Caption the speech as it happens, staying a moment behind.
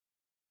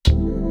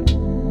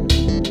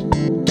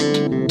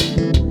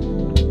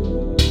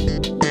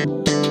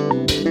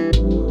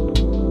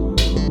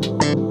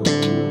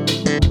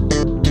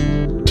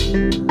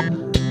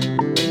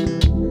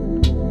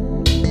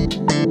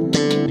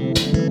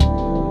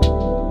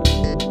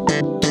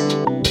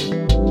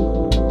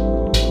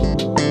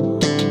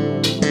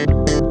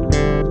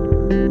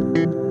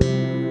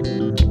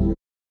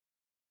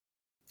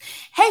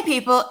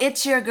people?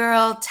 It's your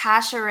girl,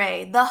 Tasha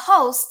Ray, the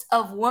host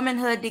of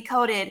Womanhood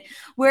Decoded,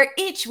 where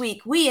each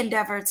week we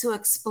endeavor to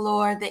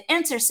explore the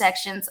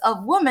intersections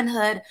of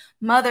womanhood,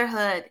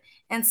 motherhood,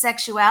 and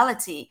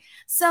sexuality.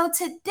 So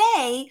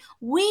today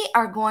we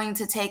are going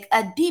to take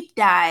a deep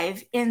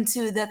dive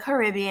into the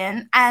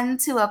Caribbean and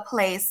to a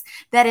place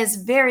that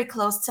is very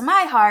close to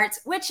my heart,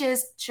 which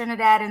is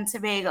Trinidad and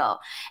Tobago.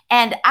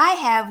 And I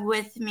have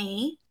with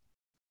me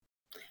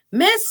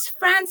Miss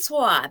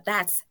Francois,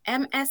 that's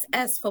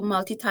MSS for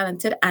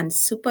multi-talented and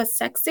super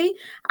sexy.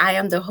 I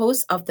am the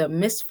host of the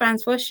Miss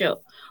Francois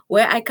Show,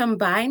 where I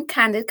combine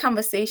candid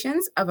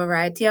conversations, a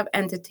variety of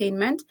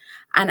entertainment,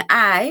 and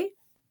I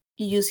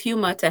use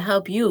humor to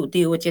help you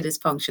deal with your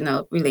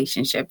dysfunctional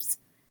relationships.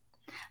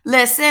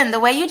 Listen, the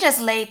way you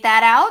just laid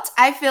that out,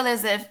 I feel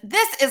as if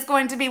this is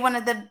going to be one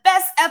of the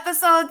best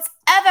episodes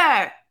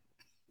ever.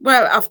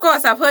 Well, of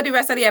course, I've heard the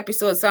rest of the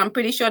episode, so I'm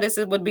pretty sure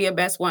would be a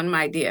best one,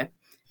 my dear.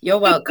 You're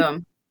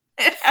welcome.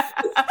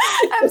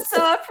 I'm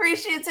so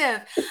appreciative.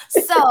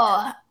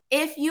 So,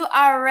 if you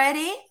are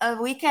ready,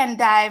 we can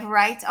dive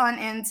right on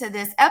into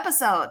this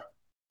episode.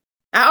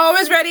 I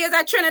always ready as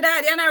a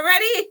Trinidadian. Are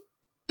ready?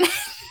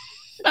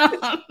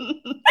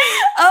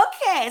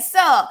 Okay,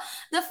 so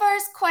the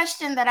first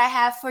question that I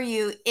have for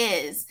you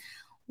is,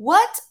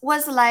 what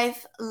was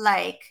life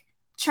like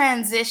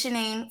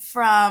transitioning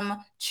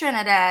from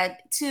Trinidad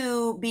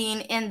to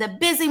being in the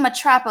busy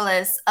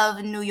metropolis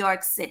of New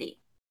York City?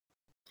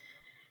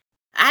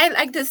 I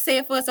like to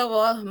say, first of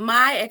all,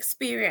 my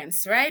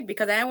experience, right?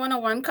 Because I want to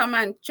one come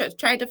and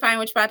try to find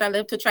which part I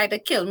live to try to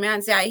kill me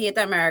and say I hate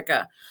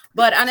America.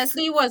 But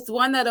honestly, it was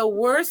one of the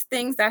worst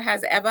things that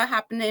has ever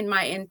happened in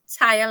my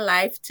entire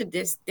life to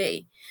this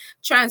day.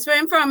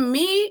 Transferring from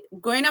me,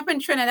 growing up in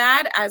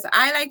Trinidad, as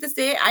I like to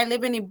say, I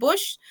live in the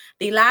bush,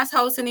 the last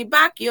house in the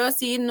back, you're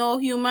seeing no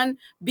human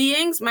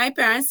beings. My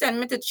parents sent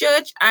me to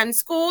church and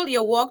school.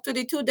 You walk to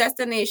the two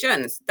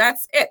destinations.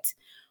 That's it.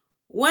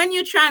 When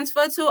you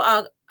transfer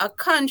to a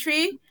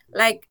country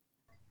like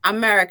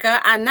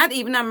America, and not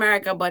even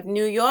America, but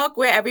New York,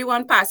 where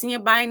everyone passing you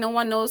by, no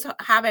one knows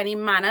have any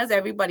manners,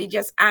 everybody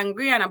just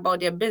angry and about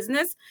their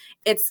business,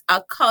 it's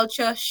a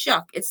culture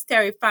shock. It's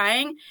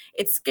terrifying.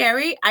 It's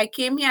scary. I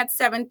came here at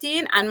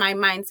 17 and my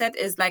mindset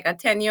is like a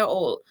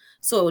 10-year-old.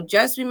 So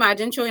just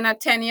imagine showing a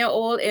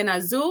 10-year-old in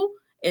a zoo.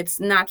 It's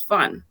not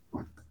fun.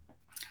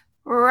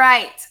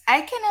 Right,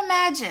 I can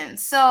imagine.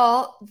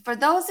 So, for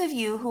those of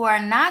you who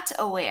are not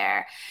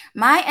aware,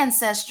 my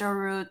ancestral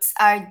roots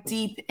are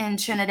deep in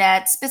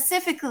Trinidad,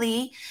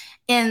 specifically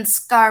in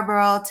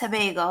Scarborough,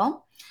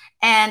 Tobago.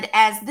 And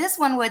as this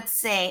one would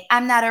say,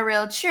 I'm not a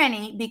real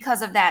Trini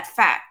because of that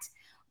fact.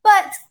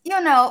 But,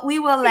 we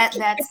will let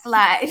that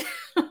slide.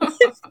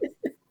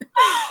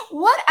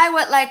 What I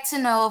would like to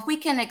know, if we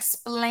can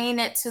explain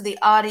it to the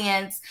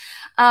audience,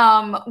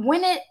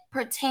 when it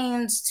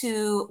pertains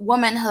to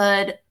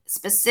womanhood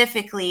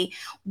specifically,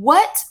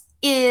 what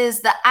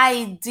is the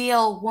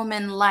ideal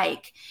woman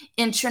like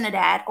in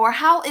Trinidad, or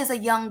how is a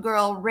young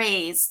girl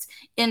raised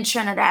in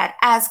Trinidad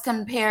as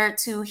compared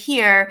to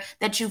here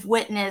that you've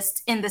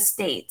witnessed in the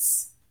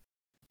States?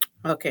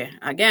 Okay,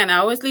 again, I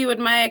always leave with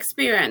my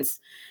experience.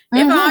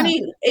 Even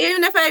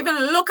if I even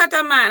look at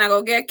a man, I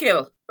go get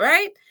killed,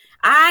 right?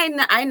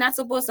 I'm not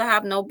supposed to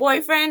have no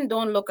boyfriend.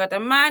 Don't look at a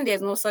man.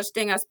 There's no such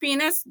thing as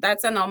penis.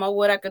 That's a normal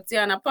word I could say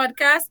on a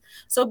podcast.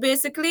 So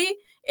basically,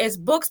 it's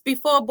books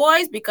before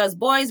boys because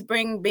boys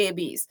bring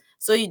babies.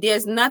 So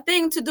there's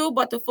nothing to do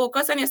but to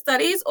focus on your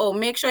studies or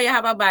make sure you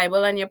have a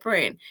Bible and you're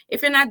praying.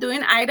 If you're not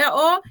doing either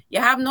or, you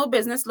have no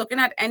business looking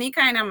at any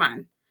kind of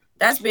man.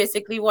 That's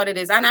basically what it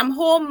is. And I'm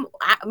home,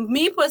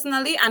 me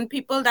personally, and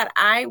people that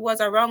I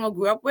was around or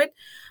grew up with,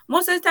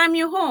 most of the time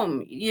you're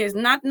home. There's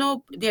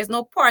no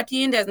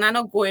partying, there's not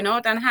no going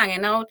out and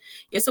hanging out.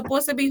 You're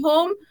supposed to be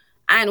home.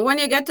 And when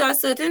you get to a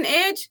certain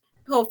age,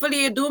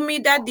 hopefully you do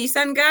meet that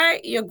decent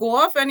guy, you go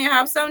off and you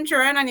have some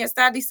children and you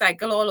start the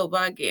cycle all over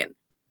again.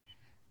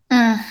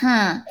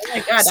 Oh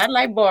my God, that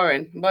like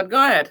boring, but go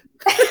ahead.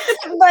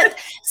 But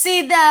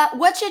see,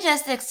 what you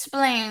just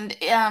explained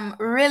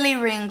really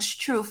rings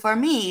true for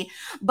me,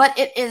 but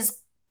it is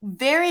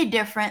very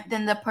different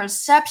than the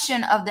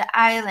perception of the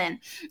island.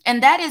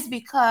 And that is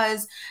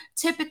because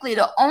typically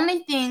the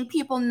only thing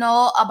people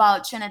know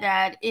about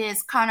Trinidad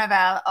is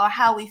Carnival or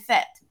how we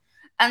fet.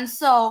 And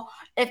so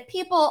if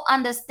people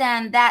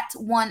understand that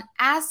one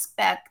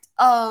aspect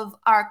of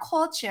our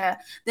culture,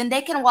 then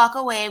they can walk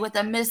away with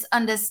a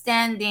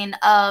misunderstanding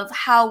of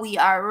how we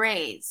are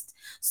raised.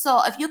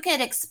 So if you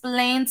could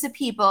explain to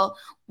people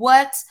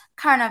what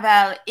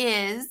Carnival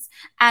is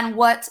and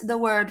what the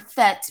word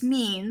fete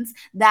means,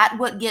 that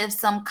would give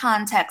some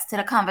context to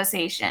the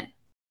conversation.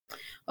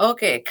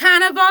 Okay,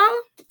 Carnival,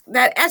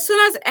 that as soon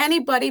as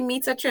anybody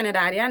meets a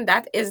Trinidadian,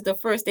 that is the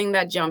first thing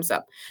that jumps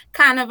up.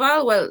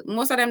 Carnival, well,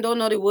 most of them don't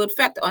know the word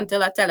fete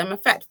until I tell them a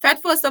fete.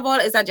 Fete, first of all,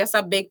 is just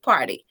a big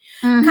party.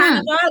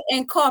 Carnival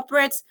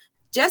incorporates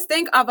just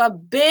think of a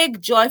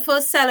big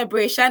joyful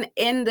celebration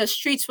in the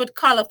streets with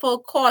colorful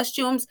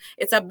costumes.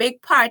 It's a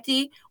big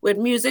party with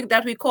music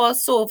that we call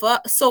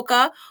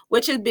soca,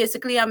 which is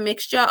basically a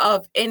mixture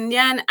of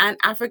Indian and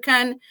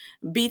African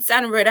beats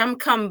and rhythm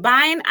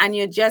combined, and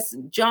you just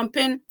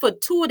jumping for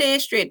 2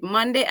 days straight,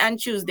 Monday and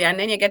Tuesday, and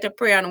then you get to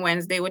pray on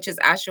Wednesday, which is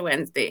Ash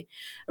Wednesday,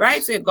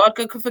 right? So God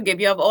could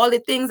forgive you of all the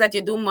things that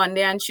you do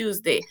Monday and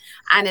Tuesday.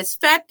 And it's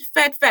fete.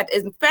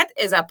 Fete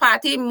is a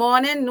party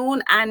morning,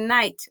 noon, and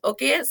night.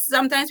 Okay.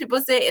 Sometimes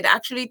people say it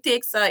actually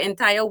takes an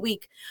entire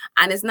week,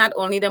 and it's not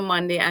only the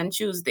Monday and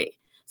Tuesday.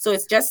 So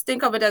it's just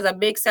think of it as a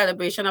big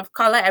celebration of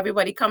color.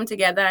 Everybody come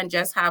together and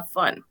just have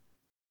fun.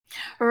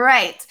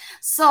 Right.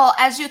 So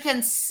as you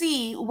can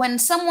see, when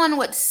someone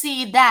would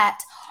see that,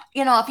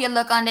 if you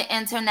look on the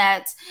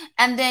internet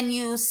and then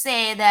you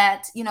say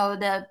that,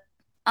 the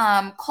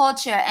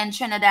culture in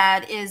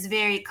Trinidad is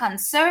very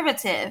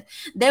conservative,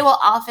 they will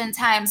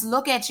oftentimes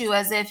look at you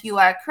as if you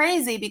are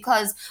crazy,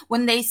 because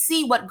when they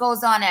see what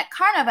goes on at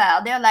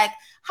Carnival, they're like,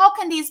 how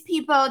can these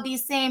people,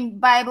 these same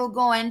Bible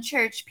going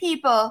church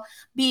people,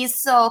 be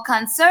so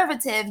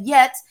conservative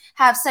yet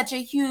have such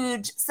a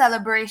huge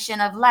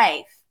celebration of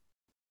life?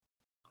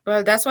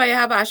 Well, that's why you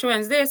have Ash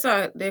Wednesday,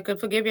 so they could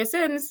forgive your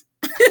sins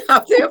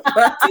after your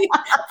party.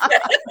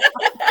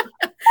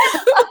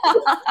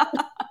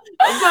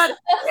 But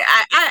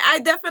I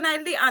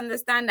definitely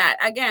understand that.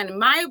 Again,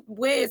 my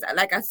way is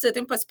like a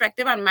certain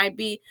perspective, and might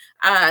be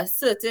a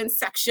certain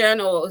section,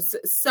 or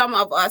some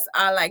of us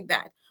are like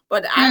that.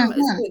 But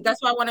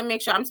that's why I want to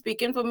make sure I'm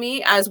speaking for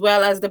me as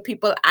well as the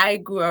people I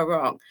grew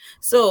around.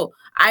 So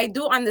I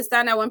do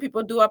understand that when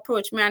people do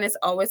approach me and it's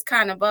always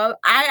Carnival,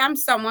 I am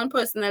someone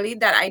personally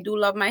that I do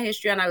love my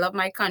history and I love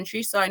my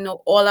country, so I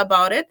know all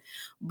about it.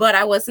 But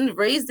I wasn't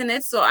raised in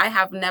it, so I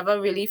have never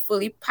really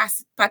fully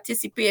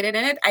participated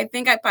in it. I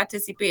think I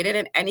participated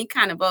in any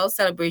Carnival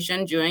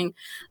celebration during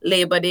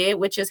Labor Day,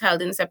 which is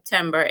held in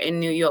September in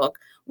New York,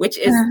 which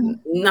is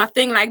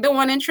nothing like the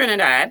one in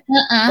Trinidad,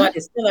 but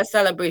it's still a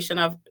celebration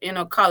of,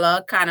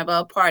 color,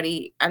 carnival,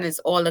 party, and it's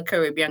all the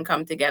Caribbean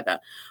come together.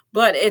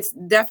 But it's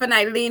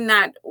definitely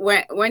not,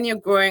 when you're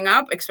growing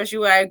up, especially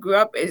where I grew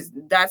up,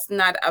 that's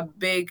not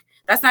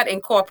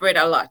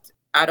incorporated a lot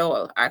at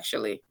all,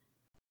 actually.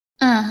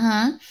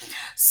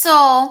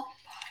 So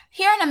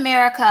here in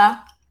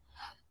America,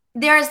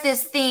 there's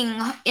this thing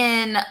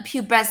in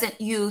pubescent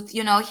youth,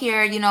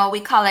 here, we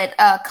call it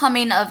a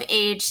coming of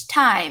age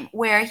time,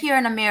 where here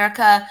in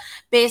America,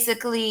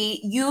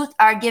 basically youth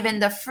are given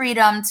the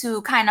freedom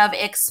to kind of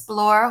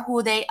explore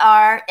who they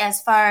are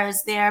as far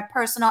as their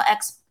personal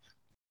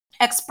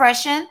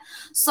expression.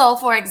 So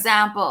for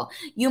example,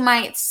 you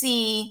might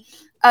see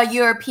a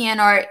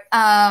European or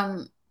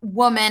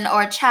woman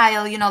or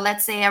child,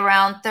 let's say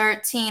around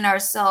 13 or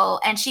so,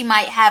 and she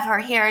might have her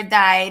hair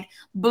dyed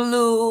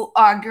blue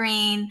or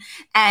green,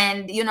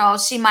 and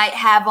she might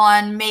have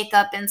on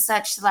makeup and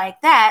such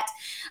like that.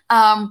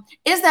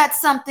 Is that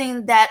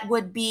something that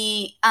would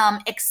be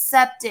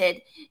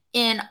accepted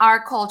in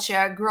our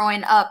culture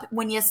growing up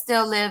when you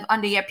still live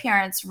under your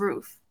parents'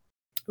 roof?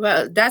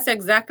 Well, that's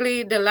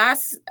exactly the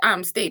last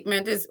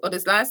statement or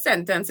this last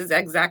sentence is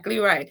exactly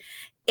right.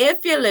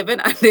 If you're living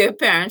under your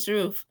parents'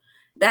 roof,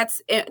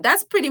 that's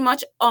pretty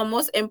much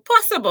almost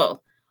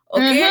impossible.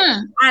 Okay.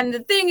 And the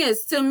thing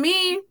is, to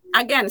me,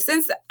 again,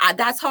 since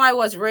that's how I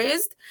was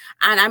raised,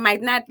 and I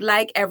might not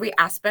like every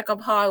aspect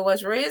of how I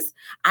was raised,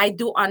 I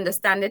do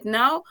understand it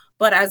now.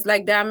 But as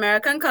like the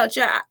American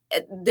culture,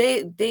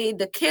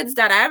 the kids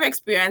that I've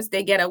experienced,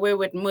 they get away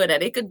with murder.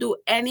 They could do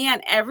any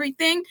and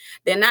everything.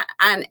 They're not,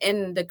 and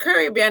in the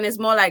Caribbean, it's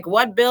more like,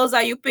 what bills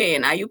are you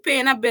paying? Are you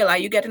paying a bill? Are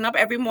you getting up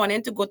every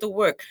morning to go to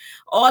work?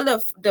 All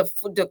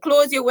the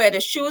clothes you wear, the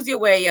shoes you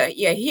wear,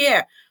 your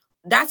hair,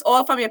 that's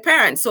all from your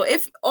parents. So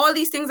if all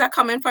these things are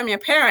coming from your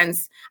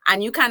parents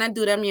and you cannot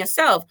do them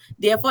yourself,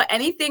 therefore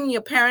anything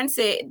your parents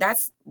say,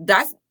 that's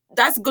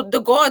good, the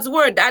God's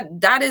word,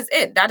 that is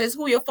it. That is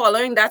who you're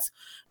following. That's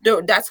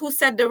who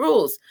set the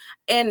rules.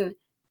 In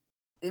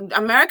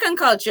American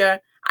culture,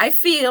 I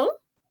feel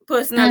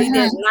personally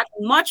there's not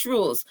much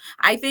rules.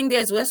 I think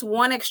there's just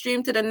one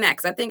extreme to the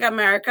next. I think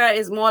America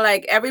is more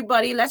like,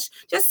 everybody, let's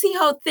just see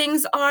how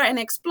things are and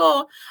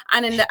explore.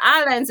 And in the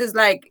islands, is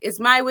like, it's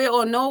my way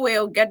or no way,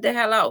 or get the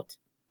hell out.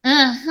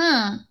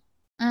 And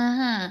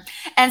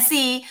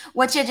see,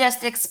 what you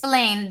just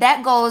explained,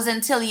 that goes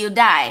until you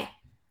die.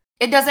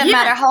 It doesn't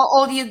matter how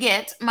old you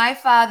get. My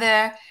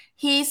father,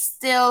 he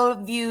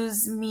still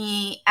views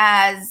me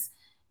as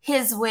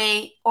his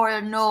way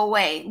or no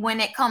way when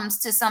it comes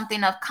to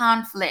something of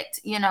conflict.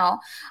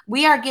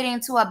 We are getting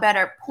to a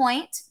better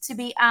point, to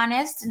be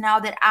honest, now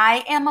that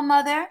I am a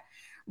mother.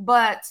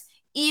 But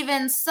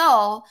even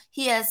so,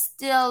 he is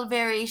still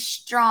very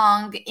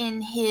strong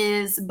in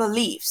his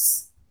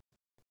beliefs.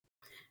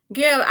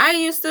 Gail, I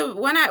used to,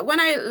 when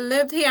I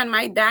lived here, and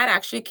my dad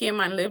actually came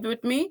and lived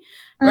with me,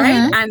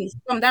 right? And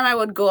sometimes I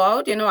would go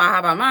out, I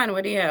have a man,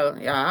 what the hell?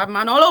 Yeah, I have a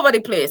man all over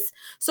the place.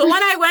 So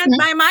when I went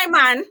by my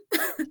man,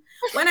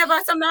 whenever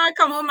sometimes I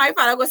come home, my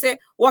father would say,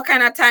 what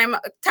kind of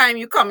time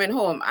you coming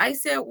home? I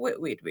say,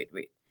 wait.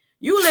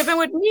 You living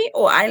with me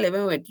or I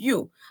living with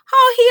you?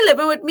 How he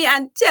living with me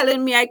and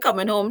telling me I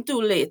coming home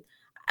too late?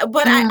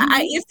 But Mhm.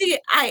 you see,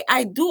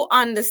 I do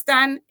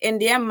understand in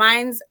their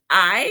mind's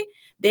eye,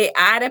 they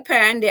are the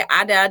parent, they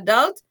are the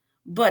adult,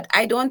 but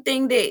I don't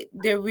think they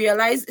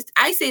realize.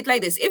 I say it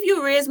like this: if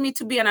you raise me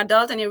to be an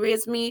adult and you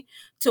raise me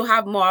to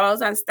have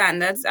morals and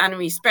standards and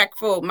respect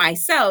for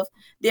myself,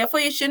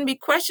 therefore you shouldn't be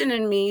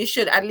questioning me. You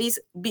should at least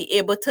be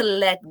able to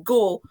let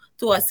go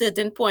to a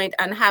certain point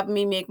and have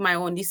me make my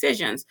own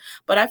decisions.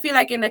 But I feel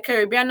like in the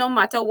Caribbean, no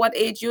matter what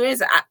age you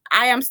is,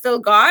 I am still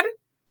God.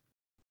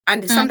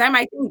 And Mm. sometimes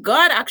I think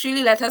God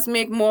actually let us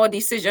make more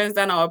decisions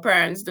than our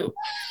parents do.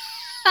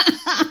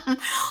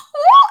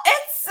 Well,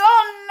 it's so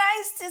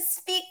nice to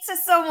speak to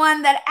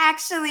someone that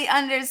actually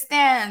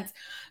understands.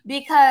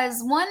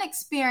 Because one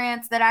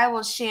experience that I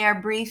will share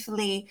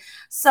briefly,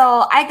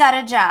 so I got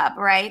a job,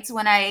 right,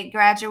 when I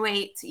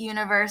graduate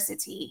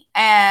university.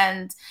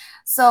 And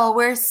so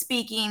we're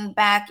speaking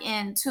back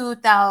in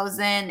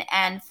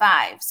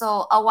 2005,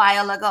 so a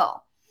while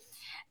ago.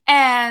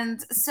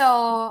 And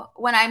so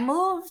when I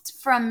moved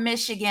from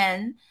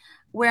Michigan,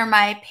 where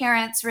my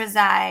parents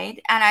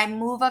reside, and I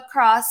move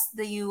across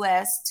the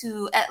US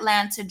to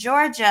Atlanta,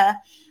 Georgia,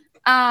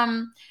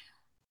 um,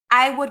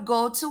 I would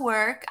go to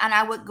work and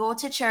I would go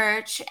to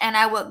church and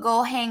I would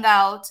go hang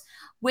out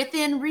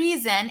within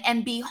reason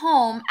and be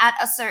home at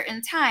a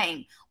certain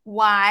time.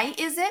 Why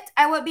is it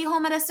I would be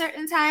home at a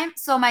certain time?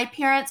 So my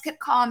parents could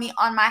call me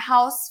on my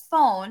house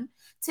phone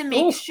to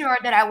make Oh, sure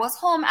that I was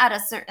home at a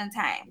certain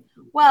time.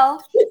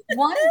 Well,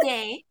 one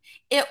day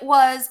it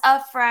was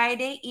a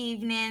Friday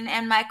evening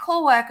and my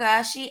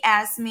coworker, she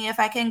asked me if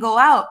I can go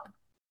out.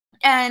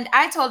 And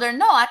I told her,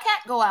 no, I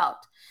can't go out.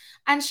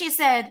 And she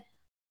said,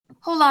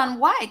 hold on,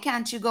 why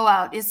can't you go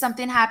out? Is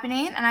something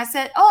happening? And I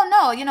said, oh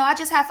no, I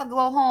just have to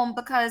go home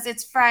because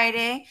it's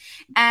Friday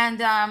and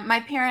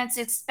my parents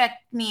expect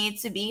me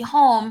to be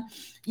home,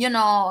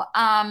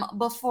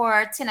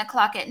 before 10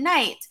 o'clock at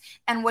night.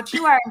 And what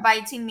you are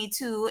inviting me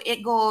to,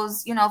 it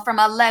goes, from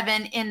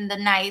 11 in the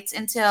night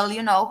until,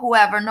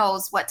 whoever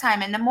knows what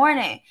time in the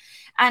morning.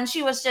 And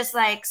she was just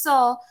like,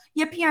 so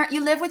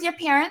you live with your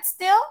parents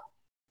still?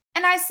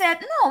 And I said,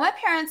 no, my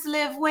parents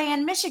live way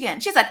in Michigan.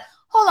 She's like,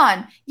 hold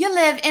on, you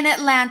live in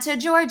Atlanta,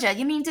 Georgia.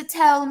 You mean to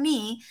tell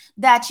me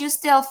that you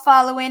still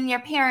following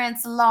your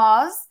parents'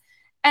 laws?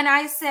 And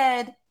I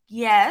said,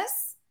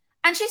 yes.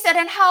 And she said,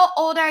 and how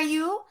old are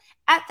you?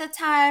 At the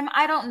time,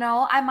 I don't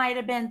know, I might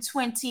have been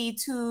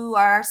 22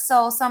 or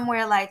so,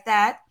 somewhere like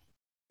that.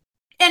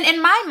 And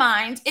in my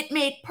mind, it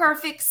made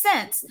perfect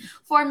sense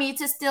for me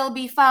to still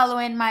be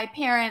following my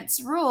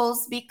parents'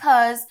 rules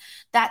because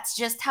that's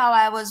just how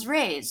I was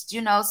raised.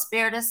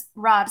 Spare the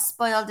rod,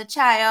 spoil the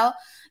child.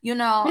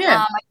 yeah,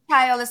 A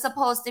child is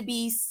supposed to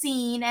be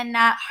seen and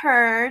not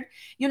heard.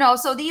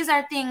 So these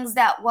are things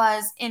that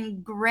was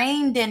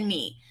ingrained in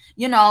me.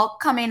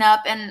 Coming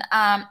up, and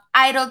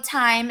idle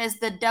time is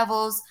the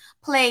devil's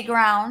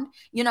playground.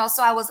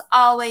 So I was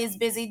always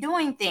busy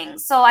doing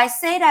things. So I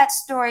say that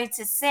story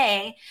to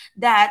say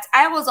that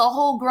I was a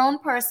whole grown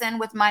person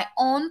with my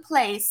own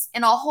place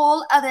in a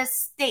whole other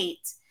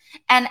state.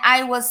 And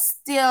I was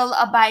still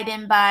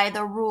abiding by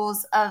the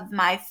rules of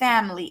my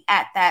family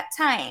at that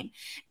time.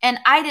 And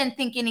I didn't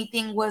think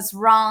anything was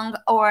wrong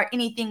or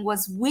anything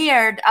was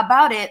weird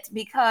about it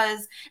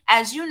because,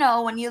 as you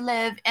know, when you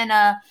live in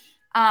a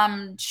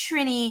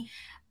Trini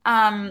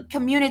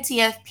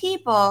community of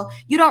people,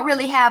 you don't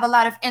really have a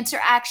lot of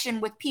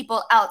interaction with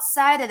people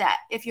outside of that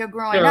if you're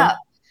growing true, up,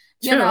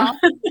 you true. know?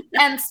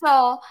 And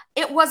so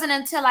it wasn't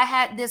until I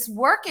had this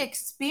work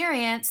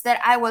experience that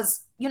I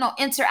was,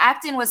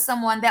 interacting with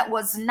someone that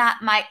was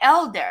not my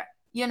elder,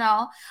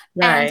 and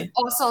Right.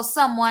 also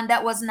someone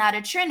that was not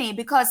a Trini.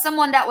 Because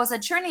someone that was a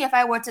Trini, if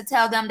I were to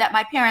tell them that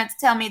my parents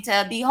tell me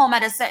to be home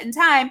at a certain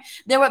time,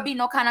 there would be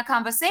no kind of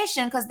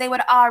conversation because they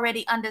would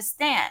already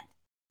understand,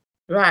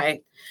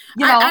 Right.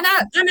 you know. And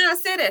I'll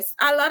say this.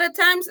 A lot of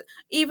times,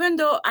 even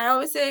though I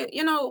always say,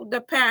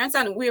 the parents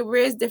and we're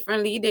raised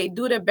differently, they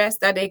do the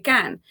best that they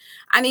can.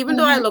 And even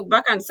though I Mhm, look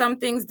back and some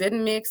things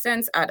didn't make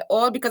sense at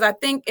all, because I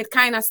think it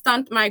kind of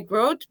stunted my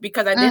growth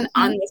because I didn't mhm,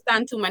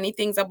 understand too many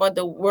things about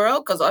the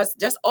world. Because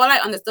just all I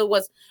understood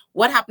was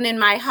what happened in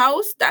my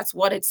house. That's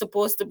what it's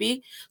supposed to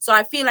be. So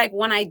I feel like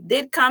when I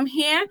did come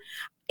here,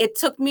 it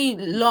took me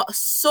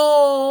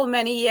so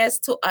many years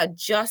to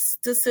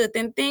adjust to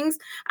certain things.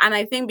 And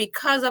I think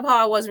because of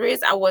how I was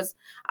raised, I was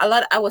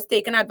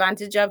taken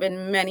advantage of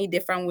in many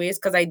different ways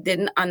because I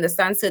didn't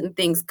understand certain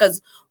things. Because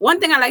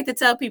one thing I like to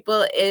tell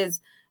people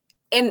is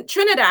in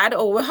Trinidad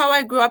or how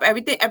I grew up,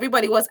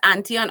 everybody was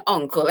auntie and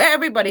uncle.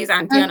 Everybody's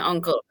auntie and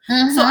uncle.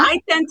 So mhm.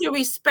 I tend to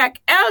respect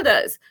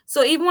elders.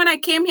 So even when I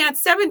came here at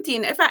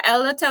 17, if an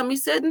elder tell me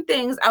certain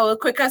things, I will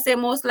quicker say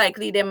most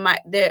likely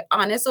they're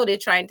honest or they're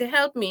trying to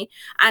help me.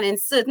 And in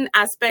certain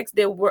aspects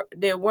they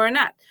were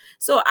not.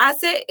 So I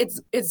say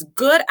it's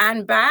good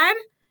and bad.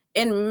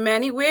 in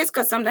many ways,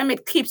 because sometimes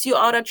it keeps you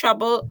out of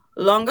trouble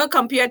longer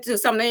compared to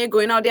sometimes you're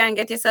going out there and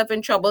get yourself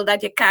in trouble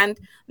that you can't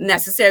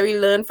necessarily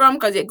learn from,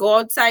 because you go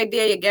outside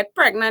there, you get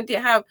pregnant, you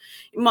have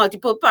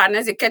multiple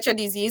partners, you catch a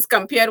disease,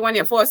 compared when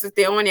you're forced to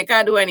stay home and you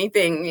can't do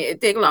anything,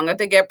 it takes longer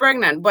to get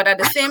pregnant. But at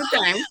the same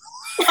time,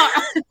 you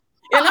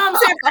know what I'm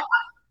saying?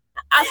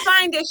 I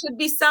find there should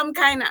be some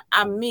kind of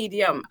a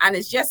medium, and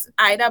it's just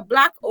either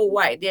black or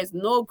white. There's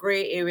no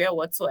gray area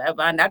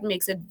whatsoever, and that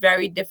makes it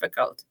very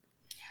difficult.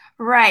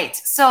 Right.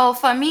 So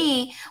for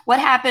me, what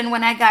happened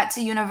when I got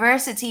to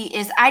university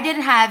is I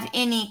didn't have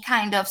any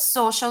kind of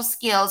social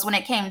skills when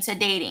it came to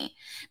dating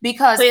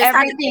because So you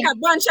started everything. a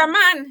bunch of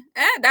man.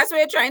 That's what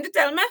you're trying to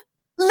tell me?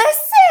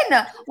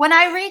 Listen, when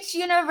I reached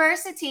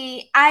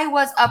university, I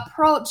was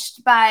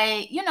approached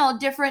by,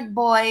 different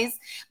boys,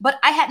 but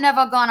I had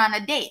never gone on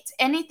a date.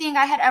 Anything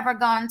I had ever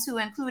gone to,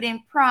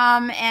 including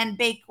prom and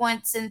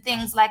banquets and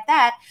things like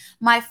that,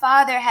 my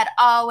father had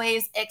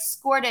always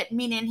escorted,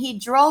 meaning he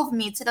drove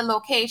me to the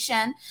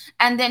location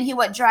and then he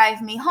would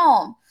drive me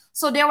home.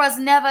 So there was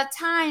never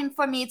time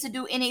for me to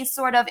do any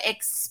sort of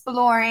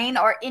exploring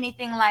or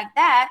anything like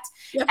that.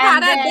 Your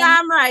And father then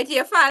damn right.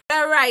 Your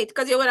father right.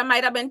 Because you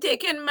might have been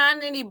taking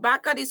man in the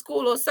back of the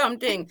school or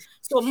something.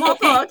 So more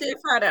power to your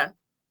father.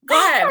 Go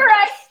ahead.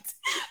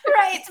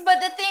 Right.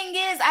 But the thing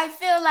is, I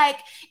feel like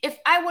if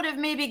I would have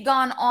maybe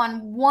gone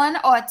on 1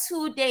 or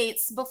 2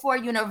 dates before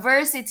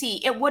university,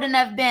 it wouldn't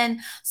have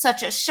been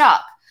such a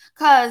shock.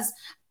 Because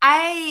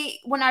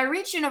when I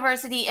reached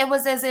university, it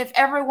was as if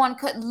everyone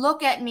could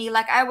look at me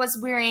like I was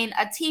wearing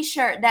a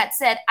t-shirt that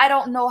said, I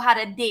don't know how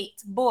to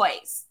date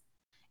boys.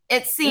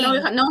 It No,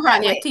 seemed no, that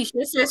honey, your way.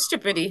 t-shirt says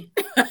stupidity.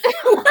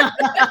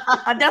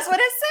 That's what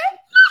it said?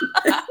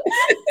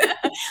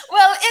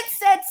 Well, it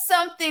said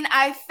something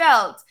I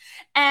felt.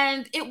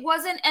 And it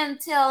wasn't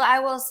until I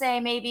will say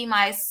maybe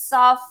my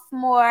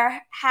sophomore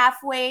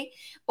halfway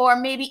or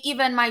maybe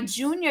even my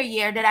junior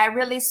year that I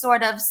really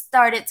sort of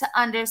started to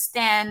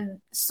understand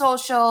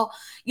social,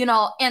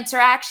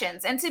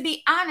 interactions. And to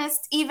be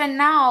honest, even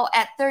now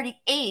at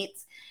 38,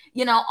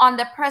 on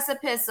the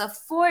precipice of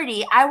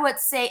 40, I would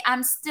say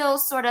I'm still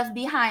sort of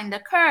behind the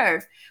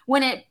curve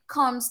when it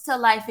comes to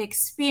life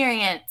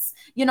experience,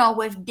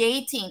 with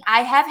dating.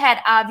 I have had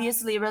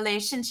obviously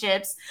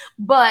relationships,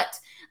 but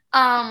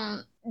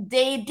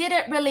they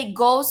didn't really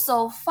go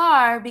so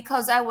far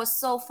because I was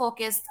so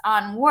focused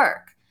on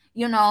work.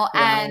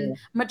 And Wow.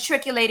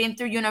 matriculating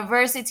through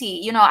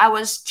university, I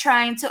was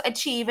trying to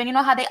achieve, and you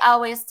know how they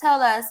always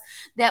tell us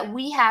that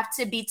we have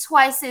to be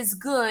twice as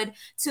good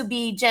to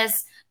be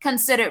just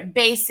considered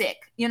basic,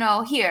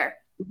 here.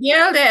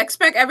 Yeah, they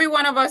expect every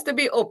one of us to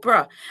be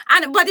Oprah.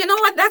 But you know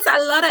what? That's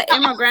a lot of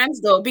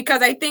immigrants though,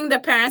 because I think the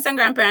parents and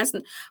grandparents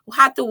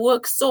had to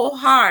work so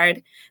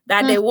hard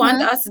that they want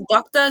Mhm. us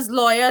doctors,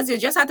 lawyers. You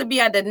just have to be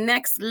at the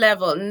next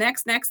level,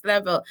 next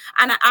level.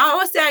 And I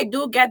always say I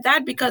do get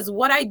that, because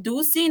what I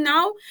do see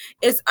now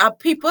is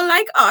people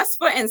like us,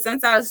 for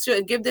instance, I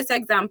should give this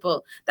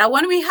example, that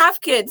when we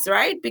have kids,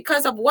 right,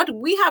 because of what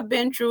we have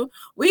been through,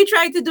 we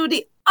try to do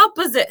the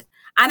opposite.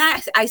 And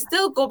I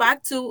still go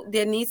back to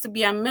there needs to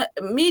be a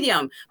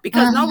medium,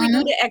 because now we do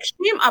Mhm. the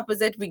extreme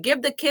opposite. We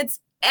give the kids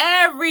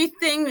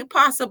everything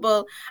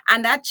possible,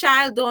 and that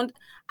child don't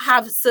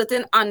have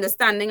certain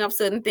understanding of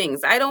certain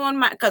things. I don't want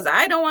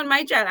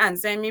my child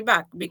answering me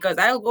back, because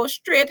I'll go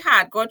straight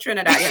hardcore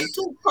Trinidadian,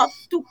 two cuff,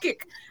 two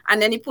kick,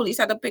 and then the police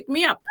had to pick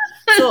me up.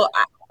 So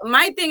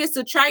my thing is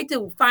to try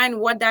to find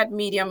what that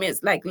medium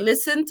is. Like,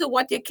 listen to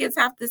what your kids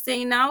have to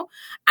say now,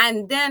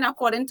 and then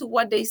according to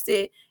what they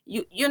say,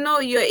 you're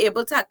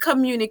able to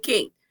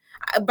communicate.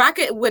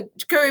 With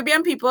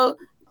Caribbean people,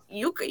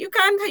 you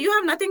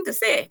have nothing to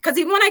say, because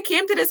even when I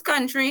came to this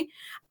country,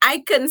 I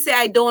couldn't say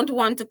I don't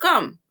want to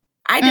come.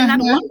 I did not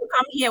want Mhm. to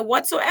come here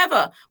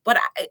whatsoever. But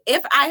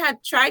if I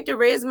had tried to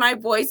raise my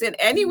voice in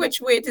any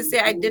which way to say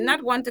I did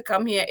not want to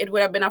come here, it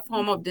would have been a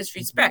form of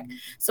disrespect.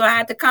 So I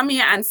had to come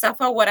here and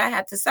suffer what I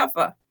had to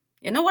suffer.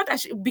 You know what?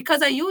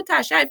 Because of you,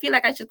 Tasha, I feel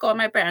like I should call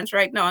my parents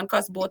right now and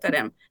cuss both of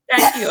them.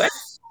 Thank you.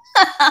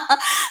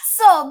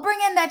 So,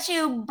 bringing that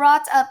you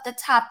brought up the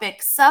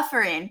topic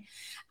suffering,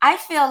 I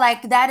feel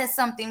like that is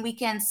something we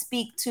can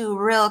speak to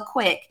real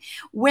quick.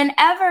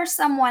 Whenever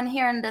someone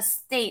here in the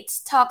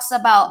States talks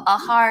about a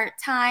hard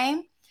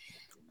time,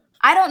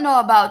 I don't know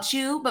about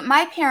you, but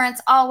my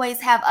parents always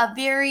have a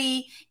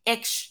very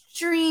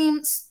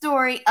extreme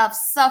story of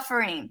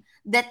suffering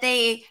that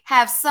they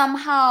have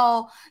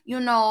somehow,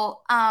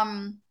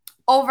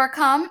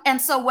 overcome. And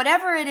so,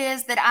 whatever it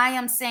is that I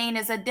am saying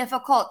is a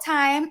difficult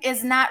time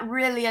is not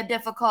really a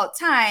difficult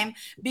time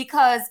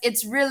because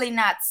it's really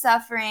not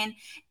suffering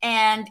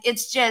and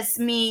it's just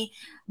me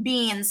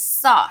being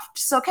soft.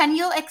 So, can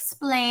you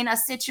explain a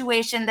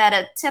situation that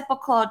a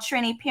typical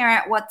Trini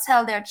parent would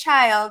tell their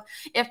child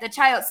if the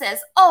child says,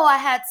 "Oh, I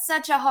had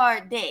such a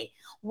hard day"?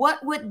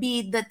 What would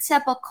be the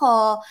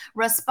typical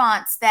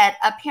response that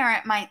a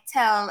parent might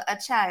tell a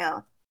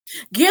child?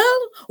 Girl,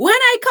 when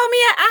I come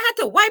here, I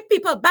had to wipe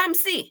people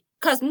Bamsi.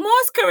 because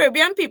most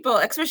Caribbean people,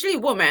 especially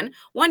women,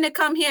 when they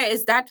come here,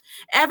 is that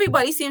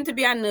everybody seems to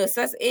be a nurse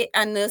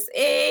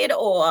aide,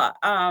 or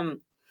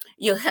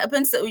you're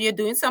helping, so you're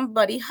doing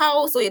somebody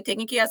house, or you're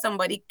taking care of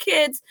somebody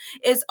kids.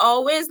 It's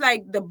always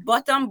like the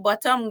bottom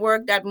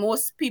work that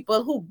most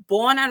people who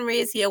born and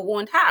raised here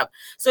won't have.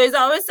 So it's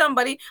always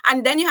somebody,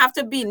 and then you have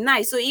to be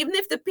nice. So even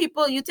if the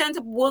people you tend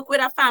to work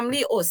with a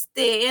family or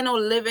stay in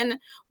or live in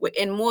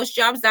most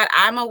jobs that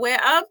I'm aware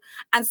of,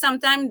 and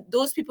sometimes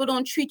those people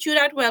don't treat you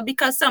that well,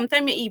 because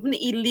sometimes you're even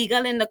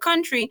illegal in the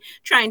country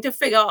trying to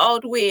figure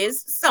out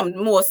ways,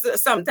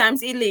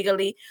 sometimes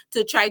illegally,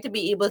 to try to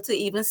be able to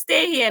even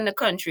stay here in the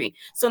country.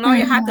 So now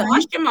you have to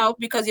hush Mm-hmm. your mouth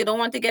because you don't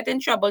want to get in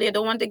trouble, you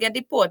don't want to get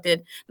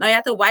deported. Now you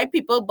have to wipe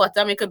people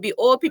bottom. It could be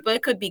old people,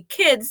 it could be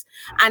kids,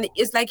 and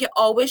it's like you're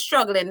always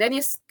struggling. Then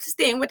you're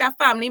staying with a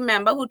family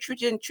member who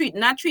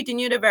not treating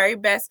you the very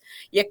best.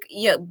 You're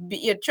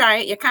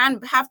trying, you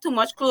can't have too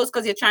much clothes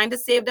because you're trying to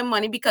save the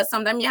money, because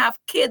sometimes you have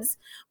kids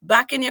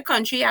back in your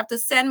country, you have to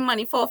send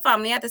money for a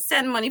family, you have to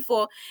send money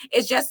for,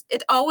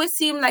 it always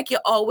seems like you're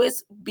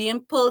always being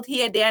pulled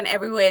here, there, and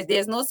everywhere.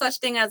 There's no such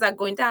thing as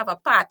going to have a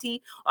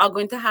party or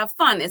going to have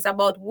fun. It's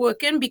about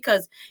working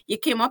because you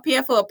came up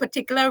here for a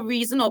particular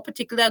reason or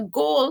particular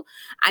goal,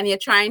 and you're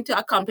trying to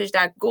accomplish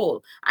that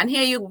goal. And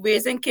here you're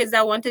raising kids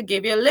that want to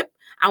give you a lip.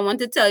 I want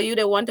to tell you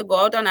they want to go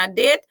out on a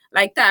date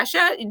like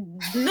Tasha.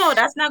 No,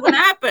 that's not going to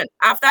happen.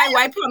 After I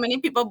wipe how many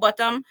people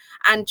bottom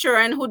and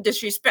children who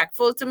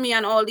disrespectful to me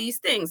and all these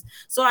things.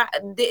 So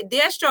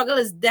their struggle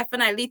is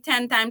definitely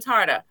 10 times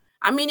harder.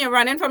 I mean, you're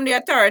running from the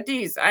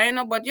authorities. I don't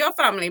know about your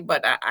family,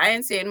 but I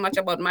ain't saying much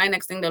about my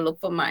next thing. They look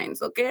for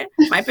mines, okay?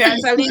 My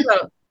parents are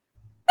legal.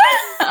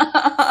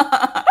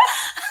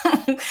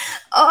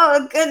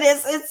 Oh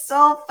goodness, it's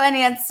so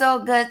funny and so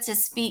good to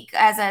speak,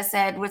 as I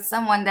said, with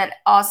someone that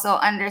also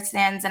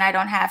understands, and I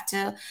don't have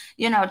to,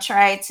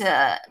 try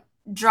to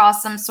draw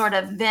some sort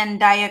of Venn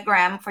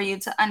diagram for you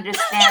to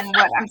understand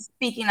what I'm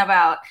speaking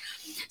about.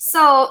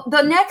 So,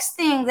 the next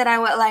thing that I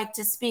would like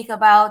to speak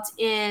about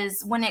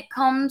is when it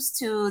comes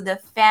to the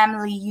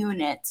family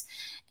unit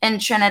in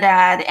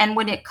Trinidad, and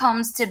when it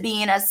comes to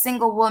being a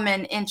single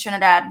woman in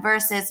Trinidad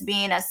versus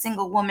being a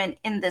single woman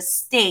in the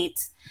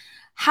States.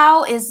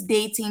 How is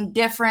dating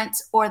different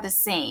or the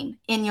same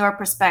in your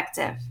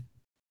perspective?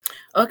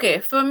 Okay,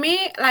 for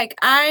me, like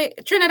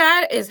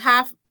Trinidad is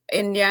half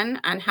Indian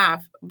and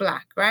half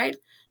black, right?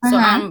 So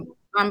Mm-hmm.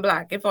 I'm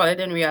black, if all I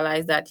didn't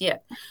realize that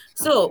yet.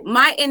 So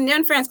my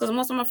Indian friends, because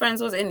most of my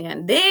friends was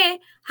Indian, they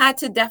had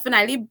to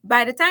definitely,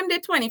 by the time they're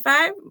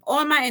 25,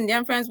 all my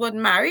Indian friends were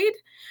married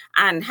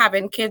and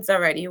having kids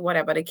already,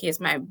 whatever the case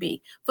might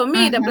be. For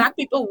me, the Mm-hmm. black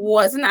people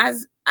wasn't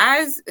as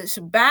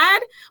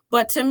bad,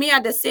 but to me,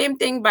 at the same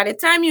thing, by the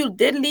time you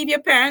did leave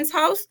your parents'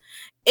 house,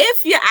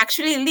 if you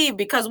actually leave,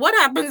 because what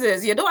happens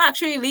is you don't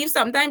actually leave.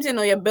 Sometimes,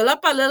 you build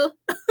up a little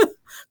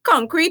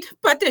concrete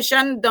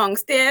partition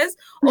downstairs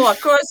or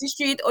across the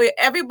street, or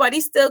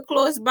everybody's still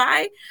close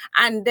by.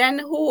 And then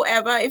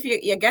whoever, if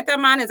you get a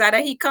man, is either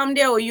he come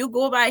there or you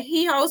go by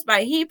he house,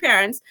 by he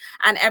parents,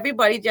 and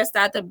everybody just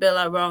start to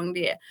build around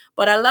there.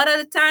 But a lot of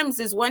the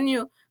times is when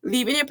you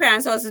leaving your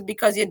parents' house is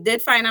because you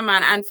did find a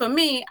man. And for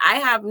me, I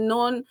have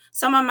known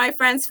some of my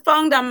friends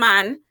found a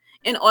man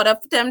in order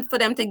for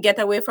them to get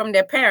away from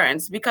their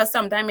parents, because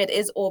sometimes it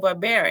is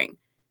overbearing.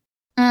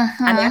 And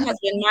that Mm-hmm. has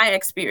been my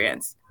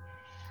experience.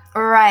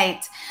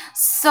 Right.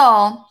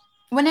 So,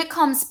 when it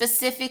comes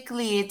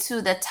specifically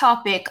to the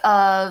topic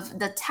of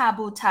the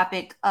taboo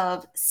topic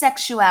of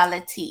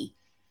sexuality,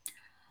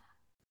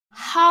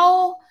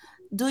 how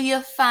do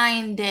you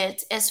find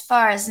it as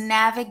far as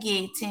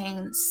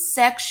navigating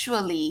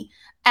sexually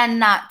and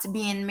not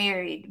being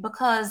married?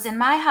 Because in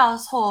my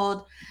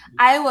household,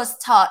 I was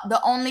taught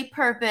the only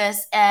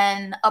purpose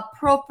and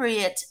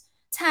appropriate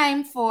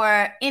time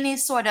for any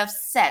sort of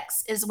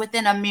sex is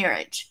within a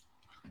marriage.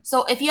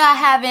 So if you are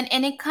having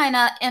any kind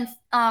of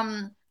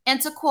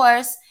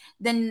intercourse,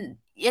 then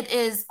it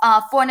is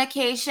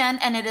fornication,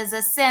 and it is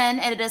a sin,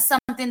 and it is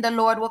something the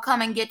Lord will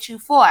come and get you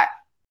for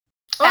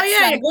Oh at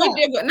yeah, some point.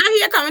 now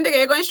you're coming to get,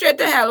 you're going straight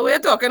to hell. What are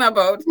you talking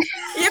about?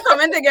 You're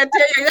coming to get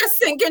there, you're just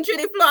sinking through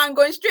the floor and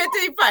going straight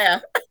to the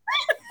fire.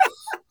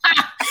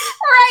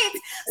 Right.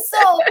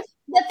 So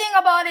the thing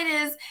about it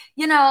is,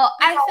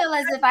 I feel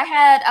as if I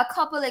had a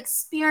couple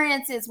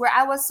experiences where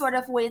I was sort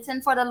of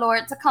waiting for the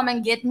Lord to come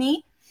and get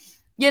me,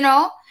 you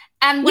know?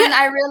 And when Yeah.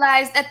 I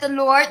realized that the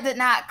Lord did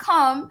not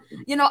come,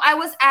 I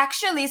was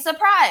actually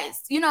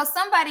surprised.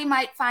 Somebody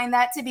might find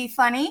that to be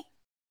funny,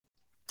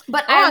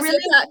 but I Oh, really,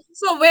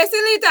 so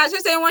basically Tasha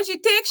saying when she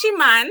takes she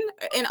man,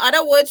 in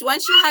other words, when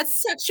she had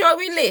sexual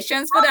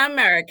relations for the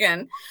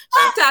American,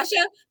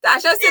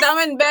 Tasha sit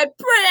down in bed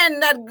praying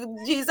that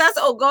Jesus,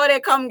 oh God, they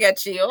come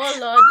get you. Oh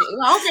Lord.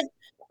 Okay.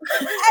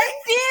 I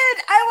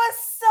did. I was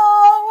so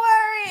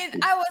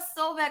worried. I was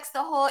so vexed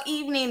the whole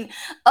evening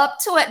up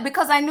to it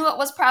because I knew it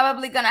was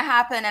probably going to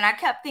happen. And I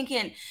kept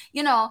thinking,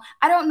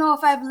 I don't know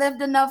if I've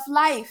lived enough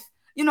life.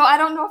 I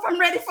don't know if I'm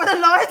ready for the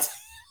Lord.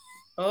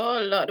 Oh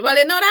Lord. Well,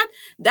 you know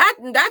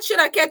that should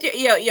have kept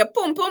your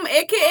pum pum,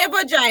 aka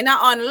vagina,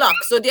 on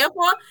lock. So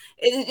therefore,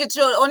 it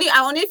should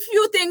only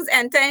few things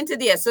enter into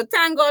there. So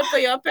thank God for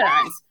your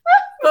parents.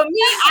 For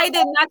me, I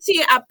did not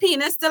see a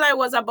penis till I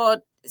was about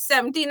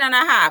 17 and a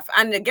half.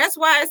 And guess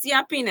why I see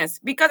a penis?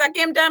 Because I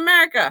came to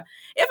America.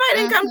 If I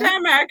didn't come to Mm-hmm.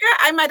 America,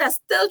 I might have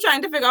still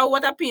trying to figure out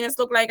what a penis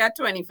looked like at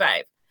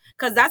 25.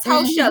 Because that's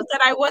how Mm-hmm. sheltered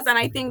I was. And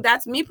I think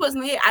that's me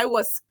personally. I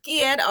was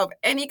scared of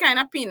any kind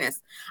of penis.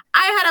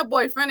 I had a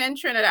boyfriend in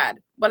Trinidad.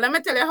 But let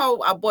me tell you how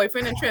a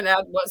boyfriend in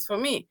Trinidad was for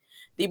me.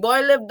 The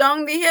boy lived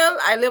down the hill.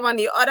 I live on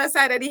the other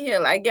side of the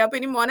hill. I get up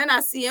in the morning,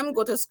 I see him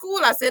go to school.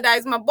 I say, that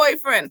is my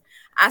boyfriend.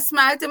 I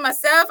smile to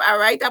myself. I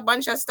write a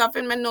bunch of stuff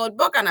in my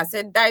notebook and I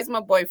said, that is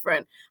my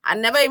boyfriend. I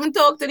never even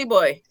talk to the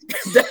boy.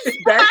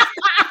 that,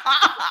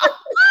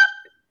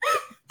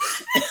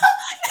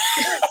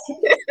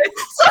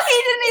 So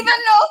he didn't even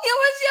know he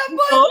was your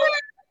no,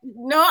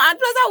 boyfriend. no, and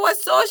plus I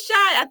was so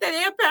shy. I tell you,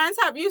 your parents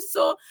have you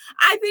so.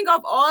 I think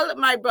of all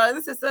my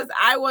brothers and sisters,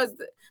 I was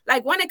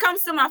like, when it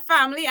comes to my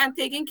family and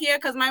taking care,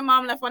 because my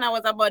mom left when I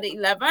was about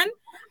 11.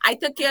 I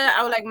took care.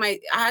 I was like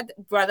I had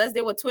brothers,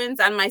 they were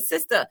twins, and my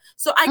sister.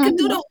 So I could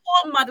do the Mm-hmm.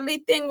 whole motherly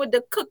thing with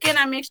the cooking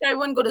and make sure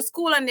everyone go to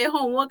school and their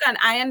homework and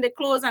iron their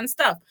clothes and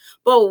stuff.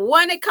 But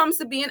when it comes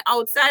to being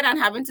outside and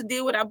having to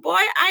deal with a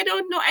boy, I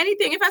don't know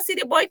anything. If I see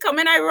the boy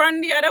coming, I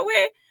run the other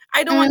way.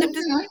 I don't want him to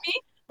Mm-hmm. see me.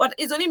 But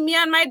it's only me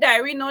and my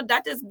diary know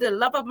that is the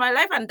love of my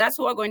life, and that's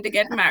who are going to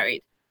get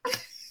married.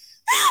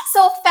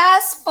 So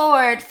fast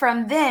forward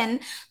from then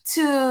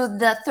to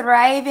the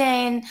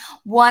thriving,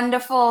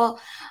 wonderful,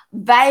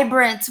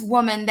 vibrant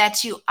woman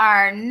that you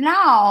are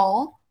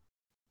now,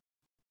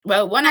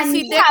 Well, when I and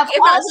see you Dick, have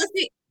if I also ever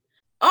see,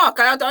 oh,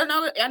 cause I don't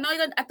know,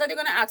 I thought you're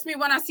gonna ask me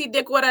when I see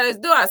Dick what I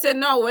do. I said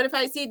no. What if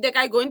I see Dick?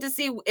 I going to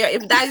see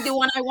if that's the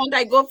one I want.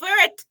 I go for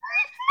it.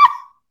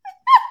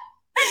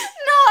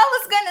 no, I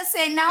was gonna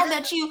say now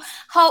that you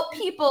help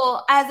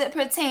people as it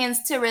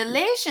pertains to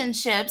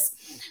relationships,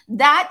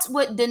 that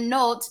would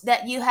denote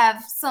that you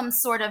have some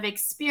sort of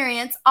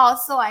experience.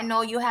 Also, I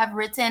know you have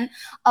written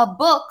a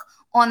book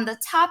on the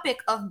topic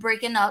of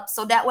breaking up,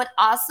 so that would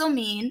also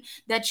mean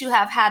that you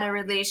have had a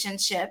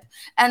relationship.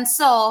 And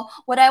so,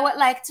 what I would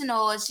like to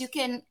know is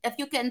if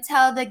you can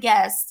tell the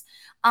guest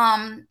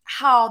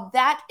how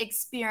that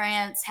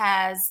experience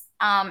has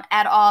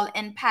at all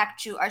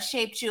impact you or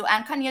shaped you,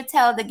 and can you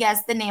tell the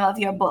guest the name of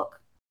your book?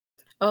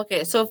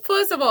 Okay, so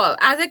first of all,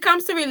 as it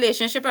comes to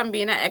relationship and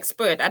being an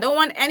expert, I don't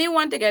want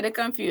anyone to get it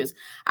confused.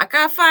 I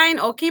can't find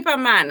or keep a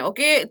man.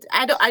 Okay,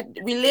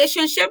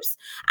 relationships,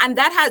 and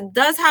that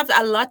does have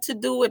a lot to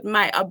do with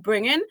my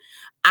upbringing.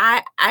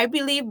 I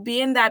believe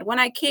being that when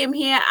I came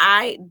here,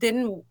 I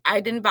didn't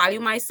value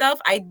myself.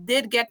 I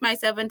did get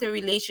myself into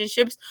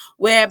relationships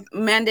where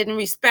men didn't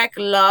respect,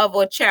 love,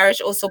 or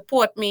cherish or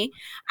support me,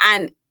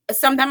 and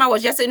sometimes I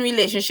was just in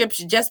relationships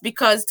just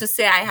because to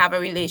say I have a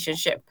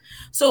relationship.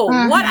 So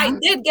what I Mm-hmm.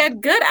 did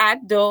get good at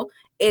though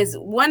is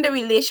when the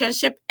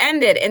relationship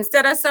ended,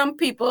 instead of some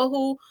people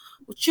who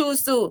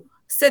choose to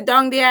sit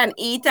down there and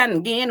eat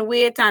and gain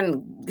weight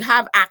and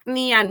have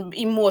acne and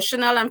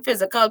emotional and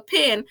physical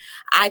pain,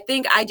 I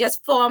think I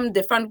just formed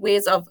different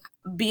ways of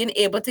being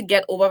able to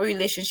get over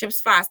relationships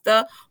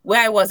faster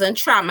where I wasn't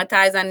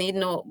traumatized and need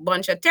no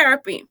bunch of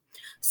therapy.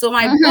 So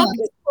my book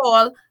Mm-hmm. is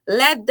called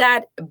Let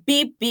That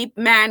Beep Beep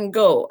Man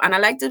Go. And I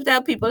like to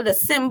tell people the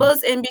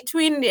symbols in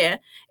between there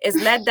is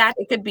let that,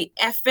 it could be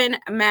effing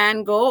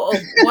man go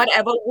or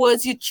whatever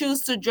words you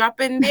choose to drop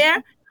in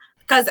there.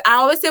 Because I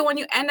always say when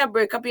you end a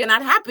breakup, you're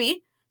not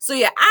happy. So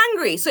you're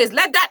angry. So it's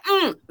let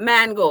that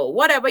man go.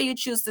 Whatever you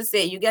choose to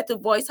say, you get to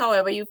voice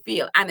however you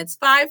feel. And it's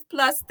 5+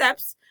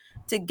 steps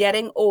to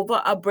getting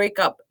over a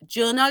breakup.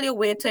 Journal your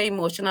way to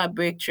emotional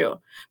breakthrough.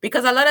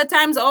 Because a lot of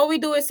times all we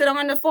do is sit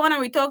on the phone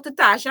and we talk to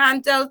Tasha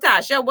and tell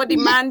Tasha what the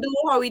man do,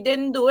 how he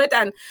didn't do it.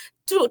 And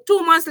two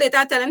months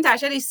later telling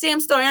Tasha the same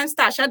story, and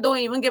Tasha don't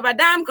even give a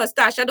damn because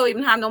Tasha don't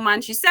even have no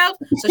man herself.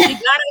 So she glad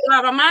I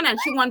don't have a man and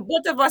she want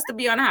both of us to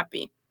be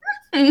unhappy.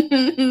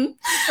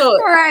 So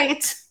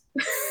Right.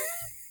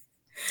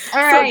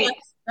 All so right.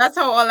 that's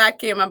how all that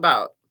came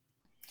about.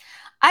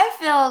 I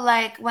feel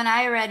like when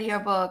I read your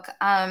book,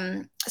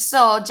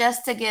 so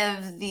just to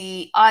give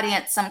the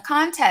audience some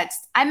context,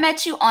 I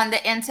met you on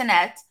the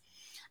internet,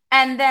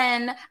 and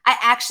then I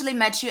actually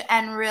met you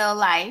in real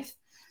life.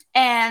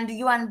 And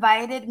you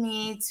invited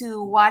me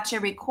to watch a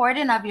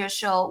recording of your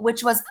show,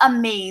 which was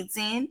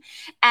amazing.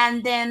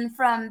 And then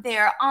from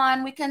there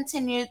on, we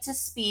continued to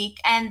speak.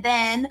 And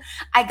then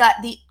I got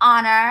the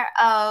honor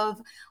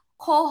of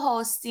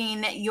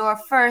co-hosting your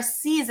first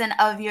season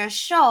of your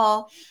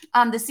show,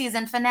 the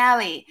season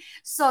finale.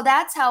 So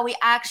that's how we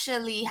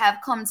actually have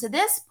come to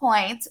this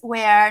point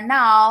where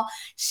now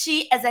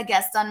she is a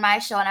guest on my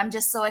show, and I'm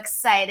just so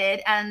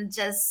excited and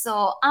just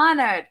so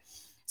honored.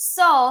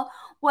 So,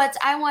 what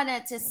I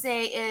wanted to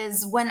say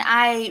is when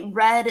I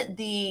read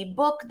the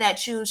book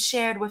that you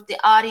shared with the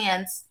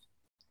audience,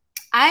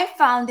 I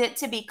found it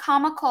to be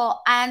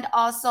comical and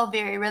also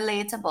very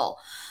relatable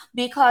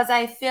because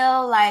I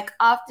feel like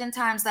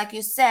oftentimes, like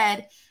you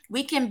said,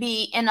 we can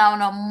be in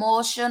an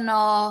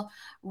emotional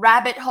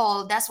rabbit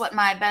hole. That's what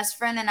my best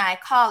friend and I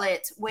call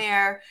it,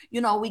 where,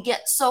 we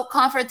get so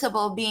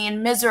comfortable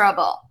being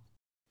miserable.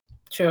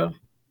 True. So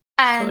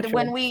And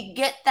when true. we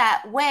get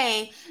that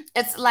way,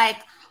 it's like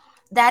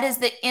that is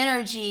the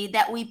energy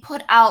that we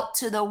put out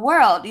to the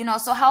world.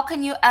 So how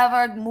can you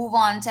ever move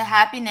on to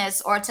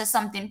happiness or to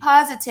something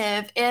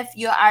positive if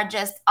you are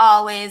just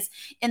always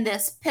in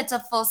this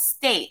pitiful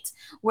state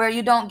where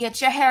you don't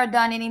get your hair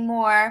done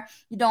anymore,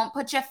 you don't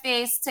put your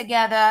face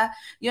together,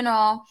 you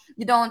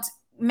don't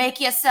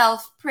make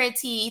yourself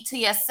pretty to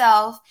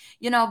yourself,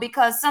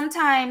 because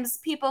sometimes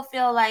people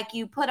feel like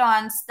you put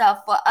on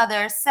stuff for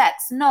other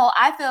sex. No,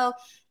 I feel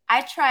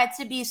I try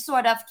to be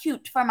sort of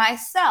cute for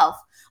myself,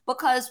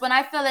 because when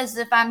I feel as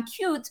if I'm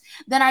cute,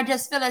 then I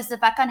just feel as if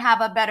I can have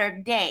a better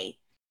day,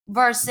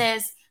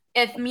 versus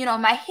if,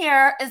 my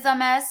hair is a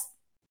mess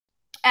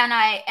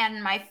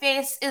and my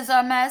face is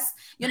a mess,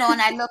 and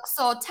I look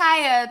so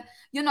tired,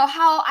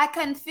 how I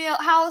can feel,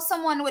 how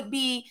someone would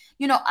be,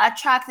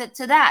 attracted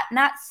to that.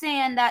 Not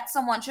saying that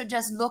someone should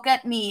just look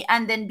at me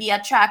and then be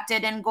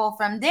attracted and go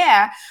from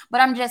there,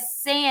 but I'm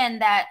just saying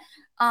that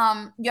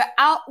your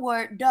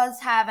outward does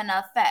have an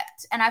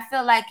effect. And I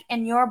feel like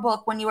in your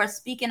book, when you were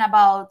speaking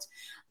about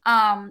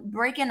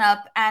breaking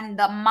up and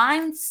the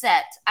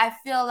mindset, I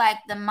feel like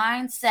the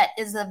mindset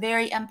is a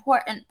very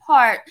important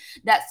part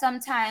that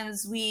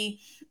sometimes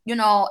we,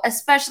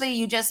 especially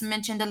you just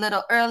mentioned a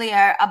little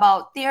earlier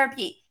about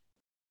therapy.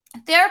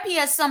 Therapy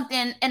is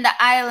something in the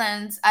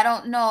islands. I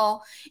don't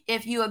know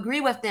if you agree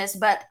with this,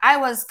 but I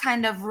was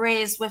kind of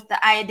raised with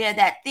the idea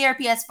that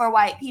therapy is for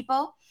white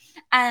people,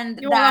 and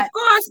Well, that, of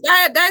course,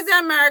 that's the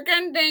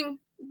American thing.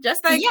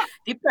 Just like yeah.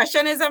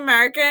 depression is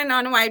American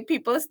on white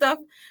people stuff,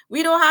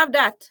 we don't have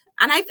that.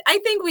 And I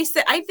think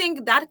I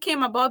think that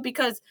came about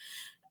because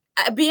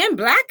being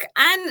black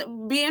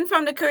and being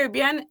from the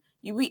Caribbean,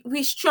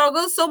 we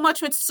struggle so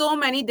much with so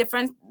many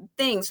different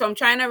things, from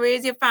trying to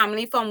raise your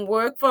family, from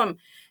work, from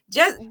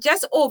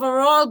just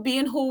overall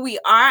being who we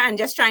are, and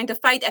just trying to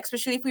fight,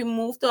 especially if we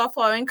move to a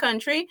foreign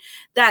country.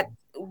 That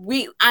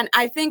and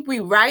I think we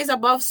rise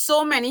above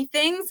so many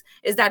things,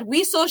 is that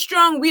we so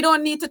strong, we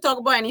don't need to talk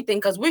about anything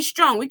because we're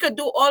strong, we could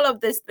do all of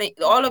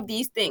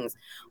these things.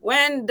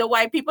 When the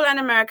white people in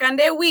America, and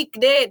they're weak,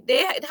 they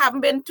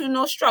haven't been through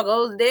no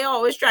struggle, they're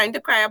always trying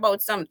to cry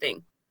about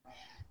something.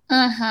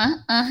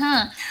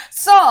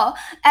 So,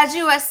 as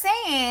you were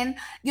saying,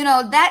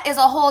 that is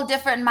a whole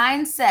different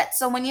mindset.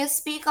 So, when you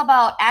speak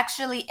about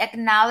actually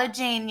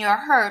acknowledging your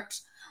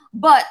hurt,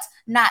 but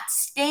not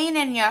staying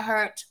in your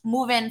hurt,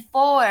 moving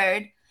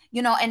forward,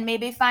 and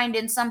maybe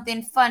finding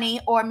something funny,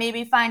 or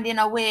maybe finding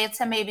a way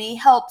to maybe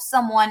help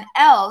someone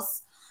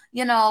else,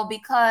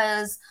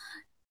 because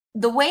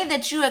the way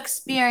that you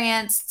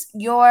experienced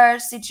your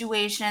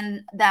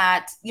situation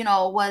that,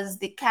 was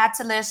the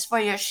catalyst for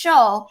your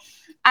show,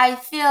 I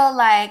feel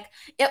like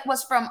it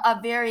was from a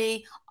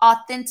very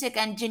authentic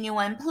and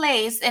genuine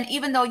place. And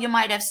even though you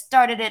might have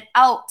started it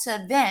out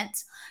to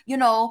vent,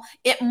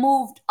 it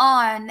moved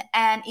on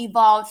and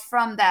evolved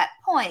from that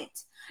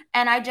point.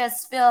 And I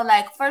just feel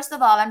like, first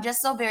of all, I'm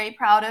just so very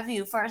proud of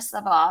you, first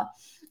of all.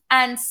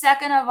 And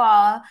second of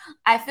all,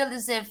 I feel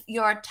as if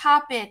your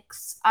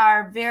topics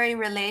are very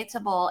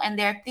relatable, and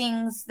they're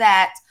things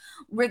that,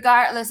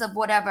 regardless of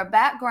whatever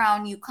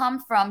background you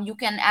come from, you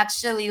can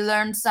actually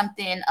learn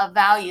something of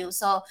value.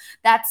 So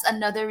that's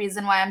another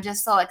reason why I'm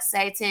just so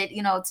excited,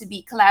 to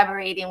be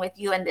collaborating with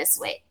you in this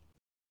way.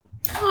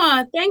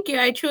 Oh, thank you.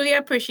 I truly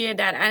appreciate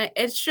that. And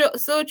it's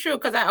so true,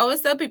 because I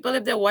always tell people,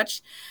 if they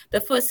watch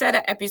the first set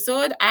of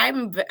episode,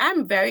 I'm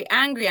very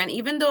angry. And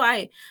even though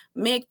I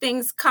make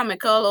things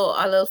comical or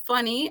a little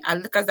funny,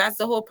 because that's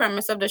the whole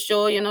premise of the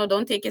show,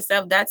 don't take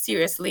yourself that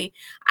seriously.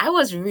 I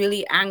was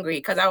really angry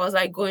because I was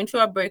like going through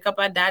a breakup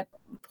at that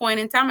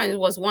point in time, and it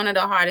was one of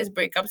the hardest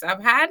breakups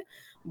I've had.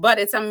 But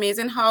it's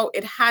amazing how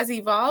it has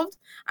evolved,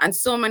 and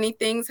so many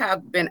things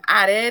have been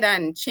added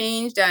and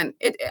changed, and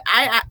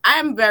I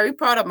am very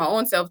proud of my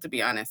own self, to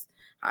be honest.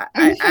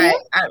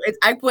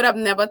 I would have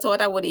never thought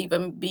I would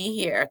even be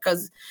here,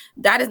 because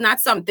that is not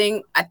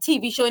something, a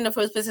TV show in the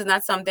first place is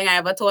not something I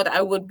ever thought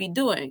I would be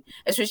doing.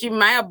 Especially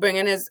my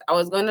upbringing is I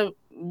was going to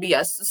be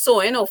a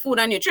sewing or food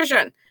and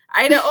nutrition,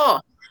 either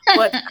or.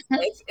 But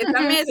it's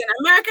amazing.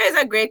 America is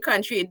a great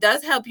country. It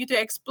does help you to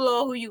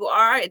explore who you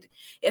are. It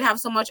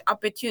has so much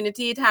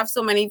opportunity. It has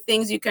so many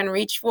things you can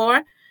reach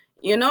for,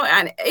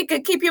 and it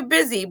could keep you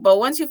busy. But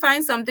once you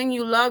find something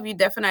you love, you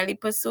definitely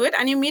pursue it,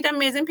 and you meet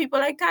amazing people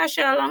like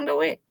Tasha along the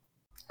way.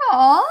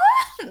 Oh,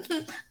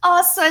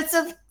 all sorts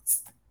of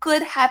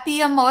good,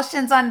 happy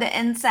emotions on the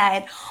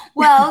inside.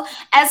 Well,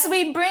 as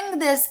we bring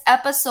this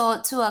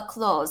episode to a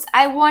close,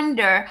 I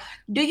wonder,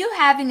 do you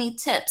have any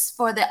tips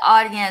for the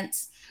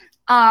audience,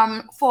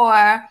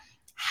 for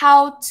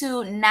how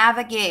to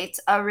navigate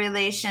a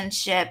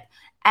relationship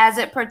as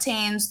it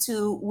pertains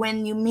to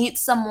when you meet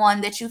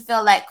someone that you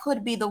feel like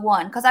could be the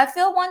one? Because I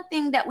feel one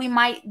thing that we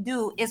might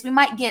do is we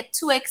might get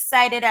too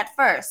excited at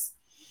first.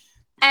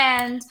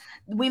 and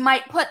we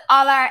might put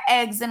all our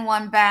eggs in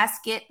one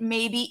basket,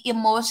 maybe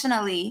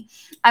emotionally.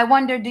 I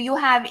wonder, do you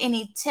have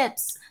any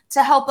tips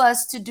to help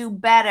us to do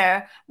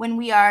better when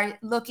we are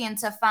looking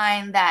to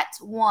find that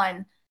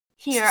one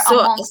here So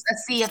amongst a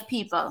sea of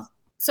people?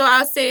 So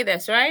I'll say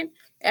this, right?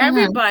 Mm-hmm.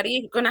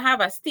 Everybody gonna have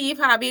a Steve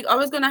Harvey,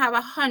 always gonna have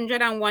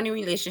 101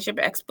 relationship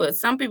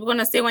experts. Some people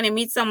gonna say when you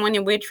meet someone,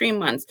 you wait 3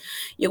 months,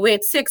 you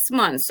wait 6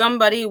 months,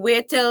 somebody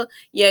wait till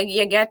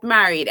you get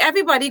married.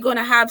 Everybody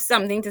gonna have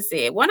something to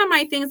say. One of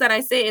my things that I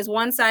say is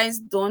one size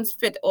don't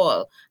fit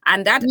all.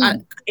 And that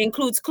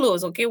includes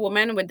clothes, okay?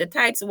 Women with the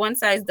tights, one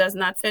size does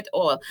not fit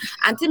all.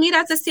 And to me,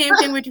 that's the same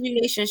thing with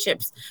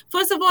relationships.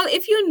 First of all,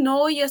 if you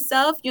know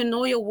yourself, you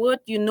know your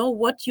worth, you know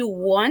what you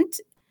want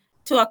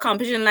to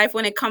accomplish in life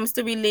when it comes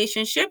to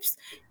relationships.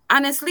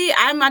 Honestly,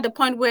 I'm at the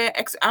point where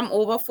I'm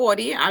over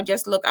 40. I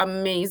just look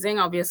amazing,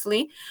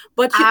 obviously.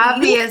 But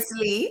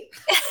Obviously.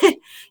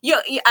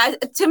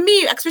 to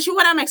me, especially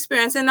what I'm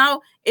experiencing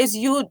now, is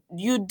you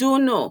do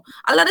know.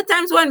 A lot of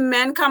times when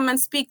men come and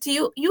speak to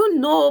you, you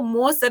know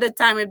most of the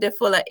time if they're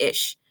full of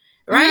ish.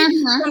 Right?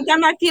 Mm-hmm.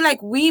 Sometimes I feel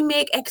like we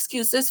make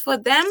excuses for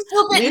them.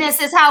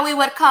 Stupidness is how we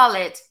would call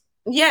it.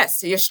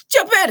 Yes, you're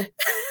stupid.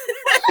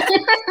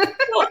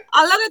 So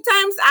a lot of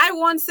times I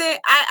won't say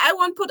I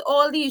won't put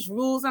all these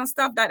rules and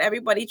stuff that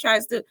everybody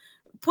tries to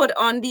put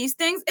on these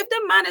things. If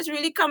the man is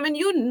really coming,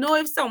 you know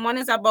if someone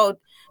is about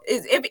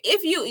is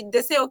if you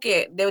they say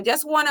okay, they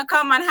just want to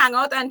come and hang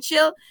out and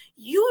chill,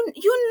 you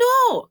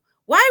know.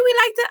 Why we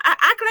like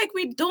to act like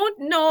we don't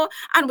know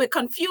and we're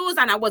confused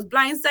and I was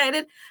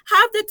blindsided.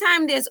 Half the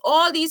time there's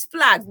all these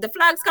flags. The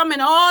flags come in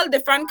all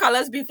different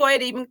colors before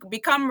it even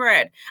become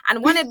red.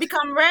 And when it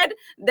become red,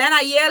 then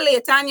a year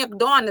later and you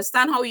don't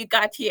understand how you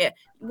got here.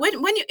 When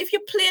you if you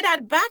play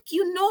that back,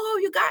 you know how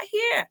you got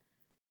here.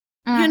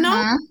 You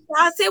know,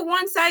 I'll say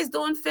one size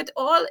don't fit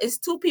all. It's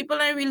two people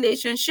in a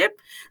relationship.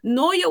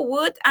 Know your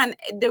worth and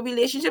the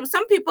relationship.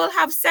 Some people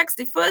have sex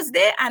the first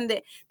day and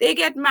they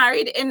get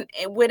married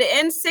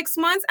within 6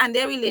 months and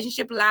their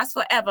relationship lasts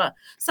forever.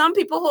 Some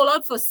people hold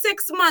out for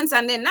 6 months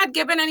and they're not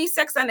giving any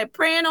sex and they're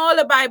praying all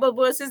the Bible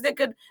verses they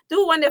could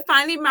do. When they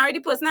finally marry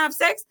the person have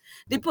sex,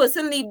 the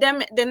person leave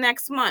them the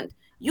next month.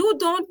 You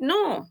don't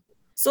know.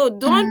 So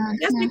don't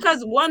just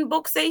because one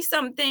book says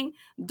something,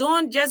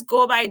 don't just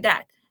go by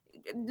that.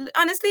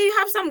 Honestly, you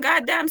have some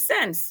goddamn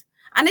sense.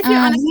 And if you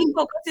honestly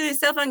focus on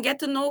yourself and get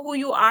to know who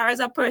you are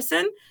as a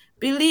person,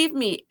 believe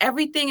me,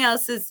 everything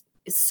else is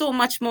so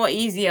much more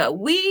easier.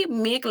 We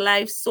make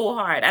life so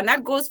hard. And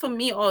that goes for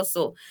me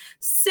also.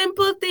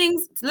 Simple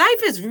things.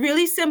 Life is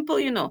really simple,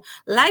 you know.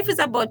 Life is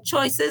about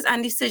choices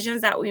and decisions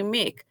that we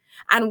make.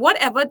 And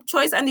whatever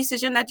choice and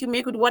decision that you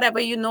make with whatever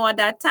you know at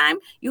that time,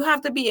 you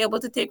have to be able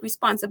to take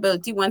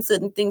responsibility when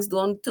certain things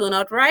don't turn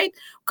out right,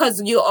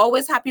 because you're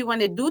always happy when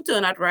they do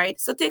turn out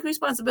right. So take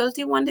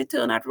responsibility when they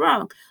turn out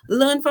wrong.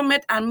 Learn from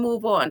it and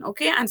move on,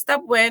 okay? And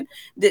stop when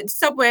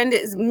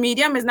the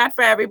medium is not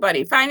for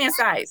everybody. Find your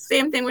size.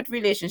 Same thing with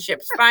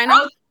relationships. Find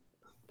out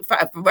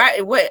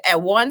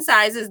one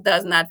size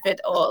does not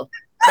fit all.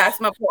 That's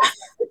my point.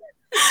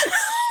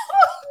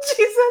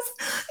 Jesus,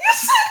 you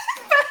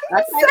said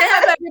That's why they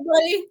have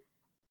everybody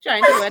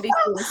trying to wear these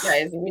things,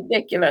 guys.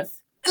 Ridiculous.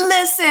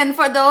 Listen,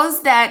 for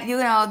those that,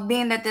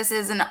 being that this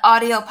is an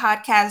audio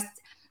podcast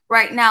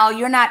right now,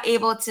 you're not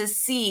able to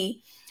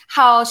see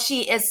how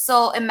she is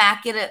so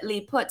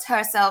immaculately put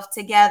herself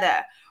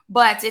together.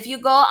 But if you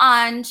go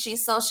on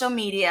she's social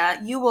media,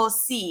 you will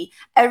see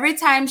every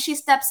time she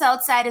steps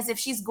outside as if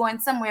she's going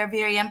somewhere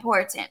very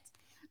important.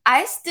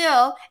 I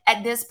still,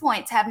 at this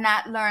point, have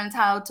not learned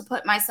how to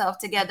put myself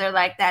together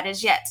like that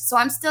as yet. So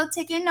I'm still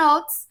taking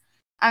notes.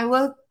 I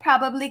will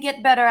probably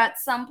get better at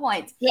some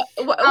point. Yeah.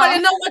 Well,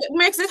 you know what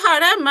makes it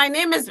harder? My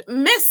name is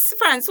Miss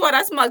Francois.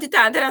 That's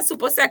multi-talented and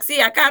super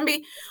sexy. I can't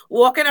be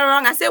walking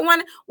around. I say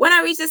when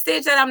I reach the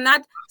stage that I'm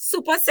not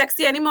super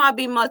sexy anymore, I'll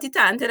be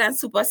multi-talented and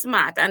super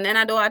smart. And then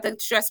I don't have to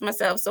stress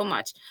myself so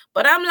much.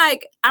 But I'm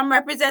like, I'm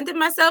representing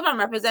myself. I'm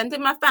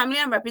representing my family.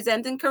 I'm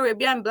representing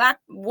Caribbean Black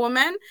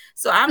women.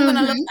 So I'm going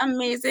to look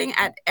amazing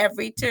at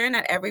every turn,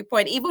 at every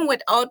point, even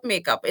without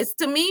makeup. It's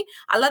to me,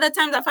 a lot of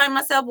times I find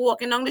myself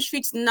walking down the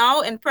streets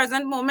now in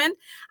present moment.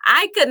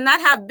 I could not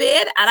have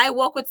bathed and I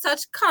walk with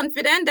such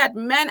confidence that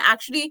men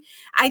actually,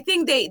 I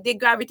think they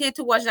gravitate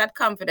towards that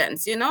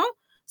confidence, you know?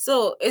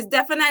 So it's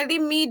definitely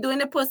me doing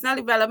the personal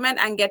development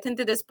and getting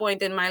to this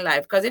point in my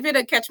life. Because if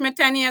you'd catch me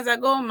 10 years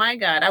ago, my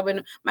God,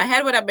 my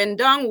head would have been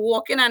down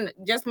walking and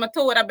just my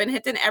toe would have been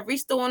hitting every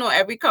stone or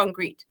every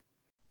concrete.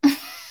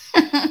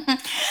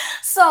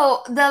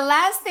 So the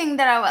last thing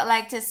that I would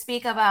like to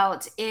speak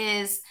about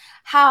is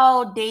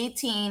how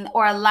dating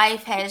or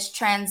life has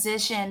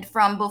transitioned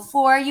from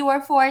before you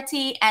were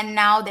 40 and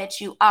now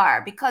that you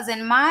are. Because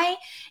in my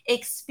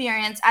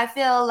experience, I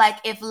feel like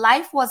if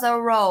life was a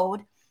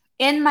road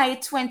in my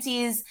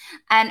 20s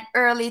and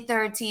early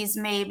 30s,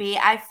 maybe,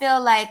 I feel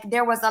like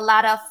there was a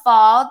lot of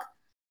fog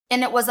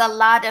and it was a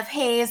lot of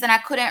haze and I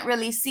couldn't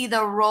really see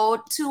the road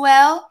too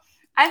well.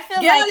 I feel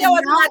like there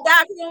was not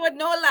dark room with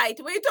no light.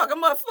 What are you talking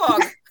about,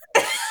 fog?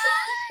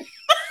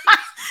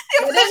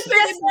 It They was didn't pick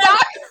just it up.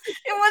 dark.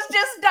 It was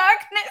just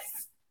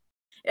darkness.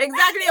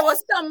 Exactly. It was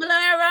stumbling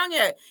around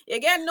you. You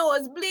get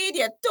nosebleed,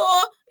 your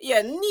toe,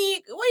 your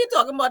knee. What are you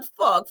talking about?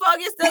 Fog. Fog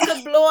you still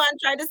could blow and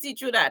try to see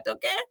through that,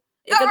 okay?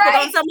 You All could put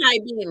on right. some high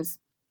beams.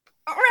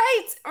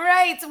 Right,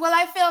 right. Well,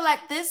 I feel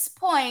at this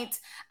point,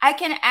 I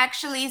can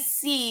actually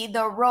see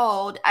the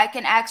road. I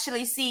can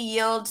actually see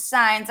yield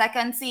signs. I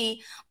can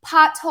see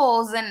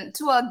potholes. And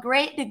to a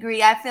great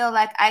degree, I feel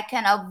like I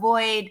can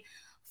avoid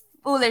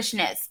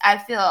foolishness. I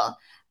feel.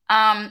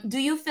 Do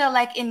you feel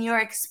like in your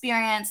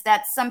experience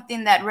that's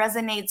something that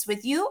resonates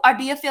with you? Or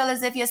do you feel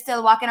as if you're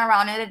still walking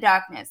around in the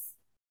darkness?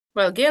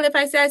 Well, Gail, if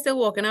I say I still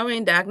walking around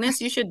in darkness,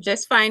 you should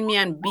just find me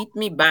and beat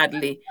me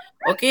badly.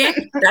 Okay?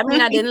 That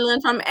means I didn't learn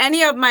from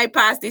any of my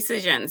past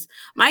decisions.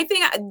 My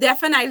thing,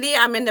 definitely,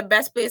 I'm in the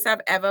best place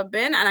I've ever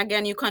been. And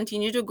again, you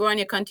continue to grow and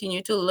you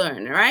continue to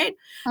learn, right?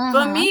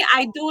 For Mm-hmm. me,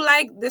 I do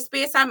like the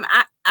space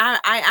I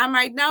am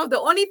right now. The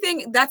only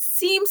thing that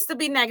seems to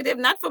be negative,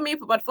 not for me,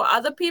 but for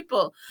other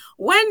people,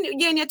 when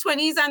you're in your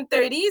 20s and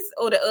 30s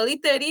or the early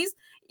 30s,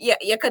 you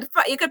could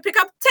pick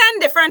up 10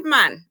 different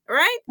men,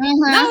 right?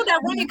 Now Mm-hmm. that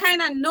when you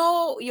kind of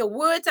know your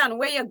words and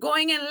where you're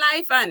going in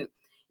life and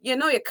you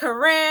know your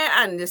career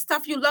and the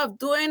stuff you love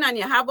doing and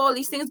you have all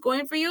these things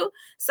going for you,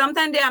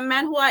 sometimes there are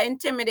men who are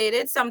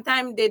intimidated,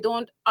 sometimes they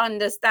don't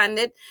understand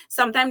it,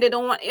 sometimes they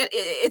don't want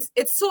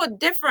it's so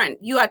different.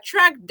 You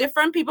attract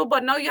different people,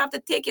 but now you have to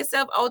take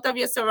yourself out of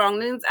your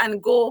surroundings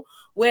and go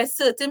where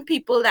certain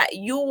people that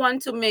you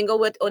want to mingle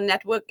with or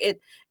network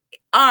it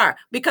are,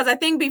 because I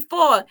think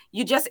before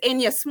you just in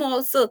your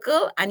small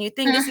circle and you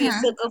think this is your Mm-hmm.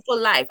 circle for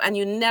life and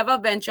you never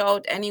venture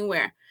out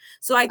anywhere.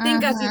 So I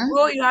think as you Mm-hmm.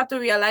 grow, you have to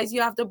realize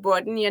you have to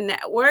broaden your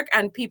network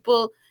and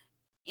people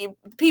you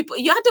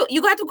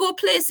got to go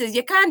places.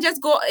 You can't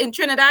just go in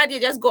Trinidad, you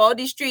just go out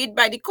the street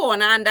by the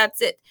corner and that's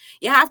it.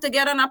 You have to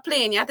get on a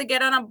plane, you have to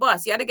get on a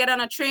bus, you have to get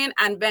on a train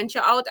and venture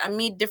out and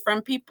meet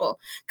different people.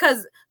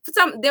 Because for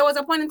some there was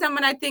a point in time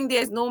when I think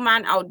there's no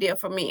man out there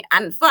for me,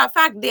 and for a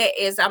fact there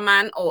is a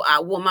man or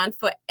a woman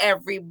for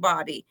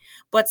everybody.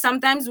 But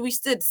sometimes we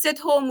sit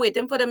home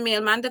waiting for the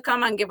mailman to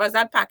come and give us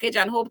that package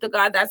and hope to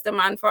God that's the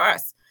man for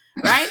us,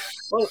 right?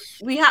 Well,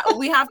 we have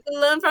to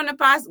learn from the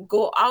past,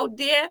 go out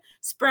there,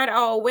 spread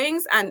our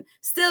wings, and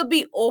still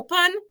be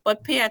open,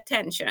 but pay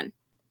attention.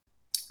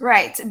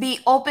 Right. Be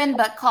open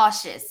but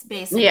cautious, Yes.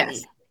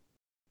 basically.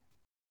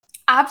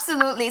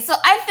 Absolutely. So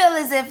I feel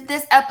as if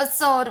this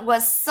episode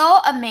was so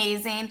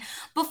amazing.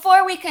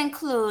 Before we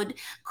conclude,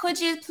 could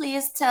you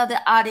please tell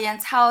the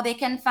audience how they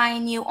can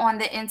find you on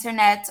the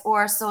internet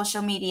or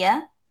social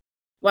media?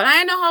 Well,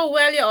 I know how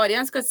well your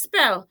audience could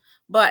spell,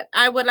 but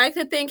I would like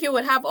to think you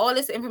would have all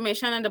this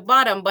information on the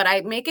bottom, but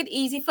I make it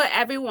easy for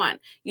everyone.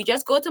 You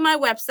just go to my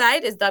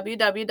website. It's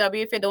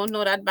www. If you don't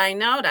know that by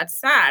now, that's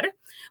sad.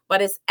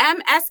 But it's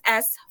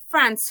MSS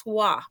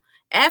Francois.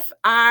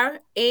 FRANCOIS.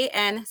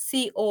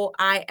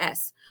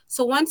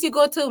 So once you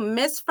go to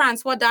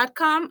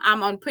missfrancois.com,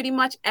 I'm on pretty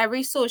much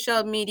every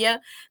social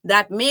media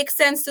that makes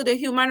sense to the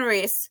human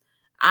race.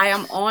 I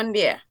am on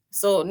there.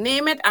 So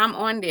name it, I'm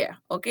on there.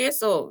 Okay.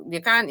 So you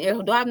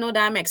don't have no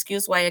damn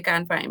excuse why you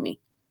can't find me.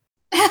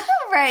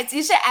 Right.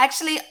 You should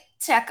actually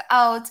check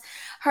out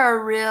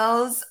her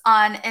reels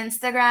on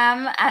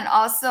Instagram and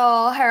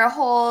also her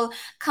whole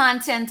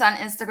content on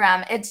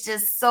Instagram. It's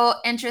just so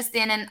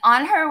interesting. And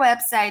on her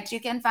website, you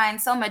can find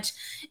so much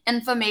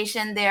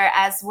information there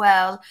as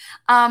well.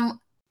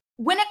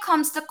 When it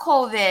comes to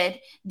COVID,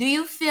 do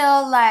you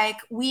feel like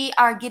we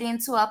are getting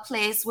to a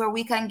place where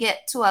we can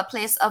get to a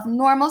place of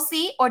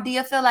normalcy, or do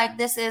you feel like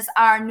this is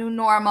our new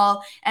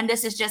normal and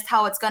this is just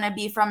how it's going to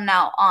be from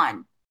now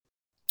on?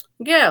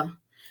 Girl,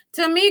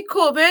 to me,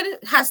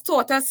 COVID has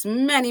taught us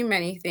many,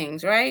 many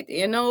things, right?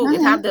 You know,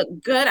 it have Mm-hmm. the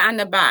good and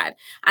the bad,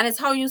 and it's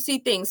how you see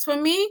things. For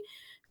me,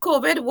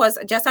 COVID was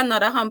just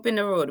another hump in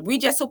the road. We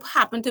just so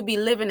happened to be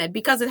living it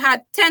because it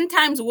had 10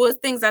 times worse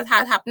things that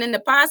had happened in the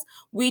past.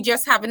 We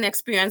just haven't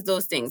experienced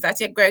those things.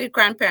 That's your great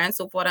grandparents,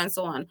 so forth and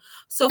so on.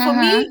 So for Mm-hmm.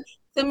 me,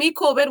 to me,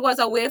 COVID was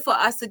a way for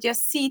us to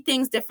just see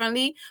things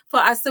differently, for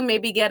us to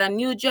maybe get a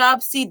new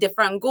job, see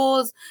different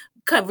goals,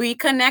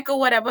 reconnect or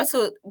whatever.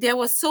 So there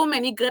was so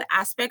many good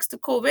aspects to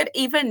COVID.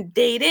 Even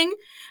dating,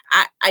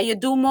 you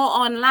do more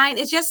online.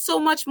 It's just so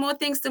much more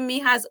things to me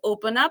has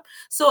opened up.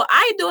 So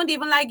I don't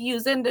even like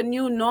using the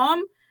new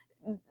norm.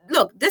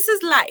 Look, this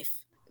is life.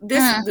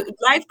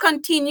 Life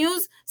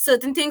continues.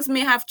 Certain things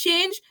may have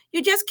changed.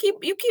 You keep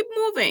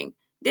moving.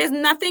 There's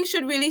nothing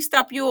should really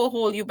stop you or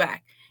hold you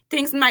back.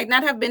 Things might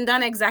not have been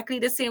done exactly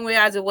the same way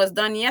as it was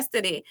done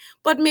yesterday,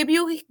 but maybe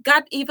you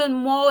got even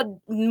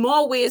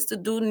more ways to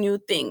do new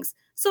things.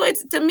 So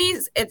it's to me,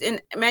 it's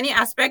in many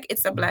aspects,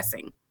 it's a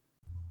blessing.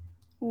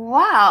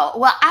 Wow.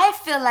 Well, I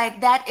feel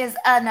like that is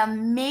an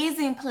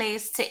amazing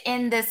place to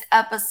end this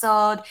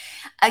episode.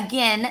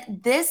 Again,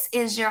 this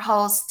is your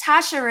host,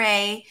 Tasha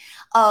Ray.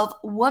 of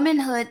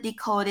Womanhood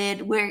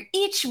Decoded, where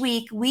each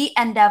week we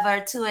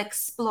endeavor to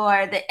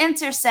explore the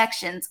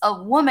intersections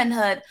of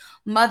womanhood,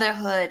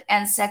 motherhood,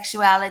 and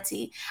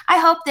sexuality. I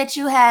hope that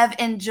you have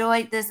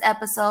enjoyed this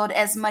episode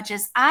as much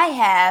as I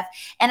have,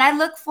 and I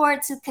look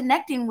forward to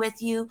connecting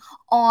with you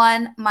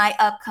on my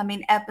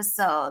upcoming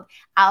episode.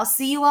 I'll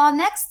see you all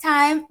next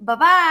time. Bye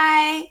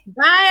bye.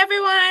 Bye,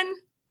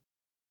 everyone.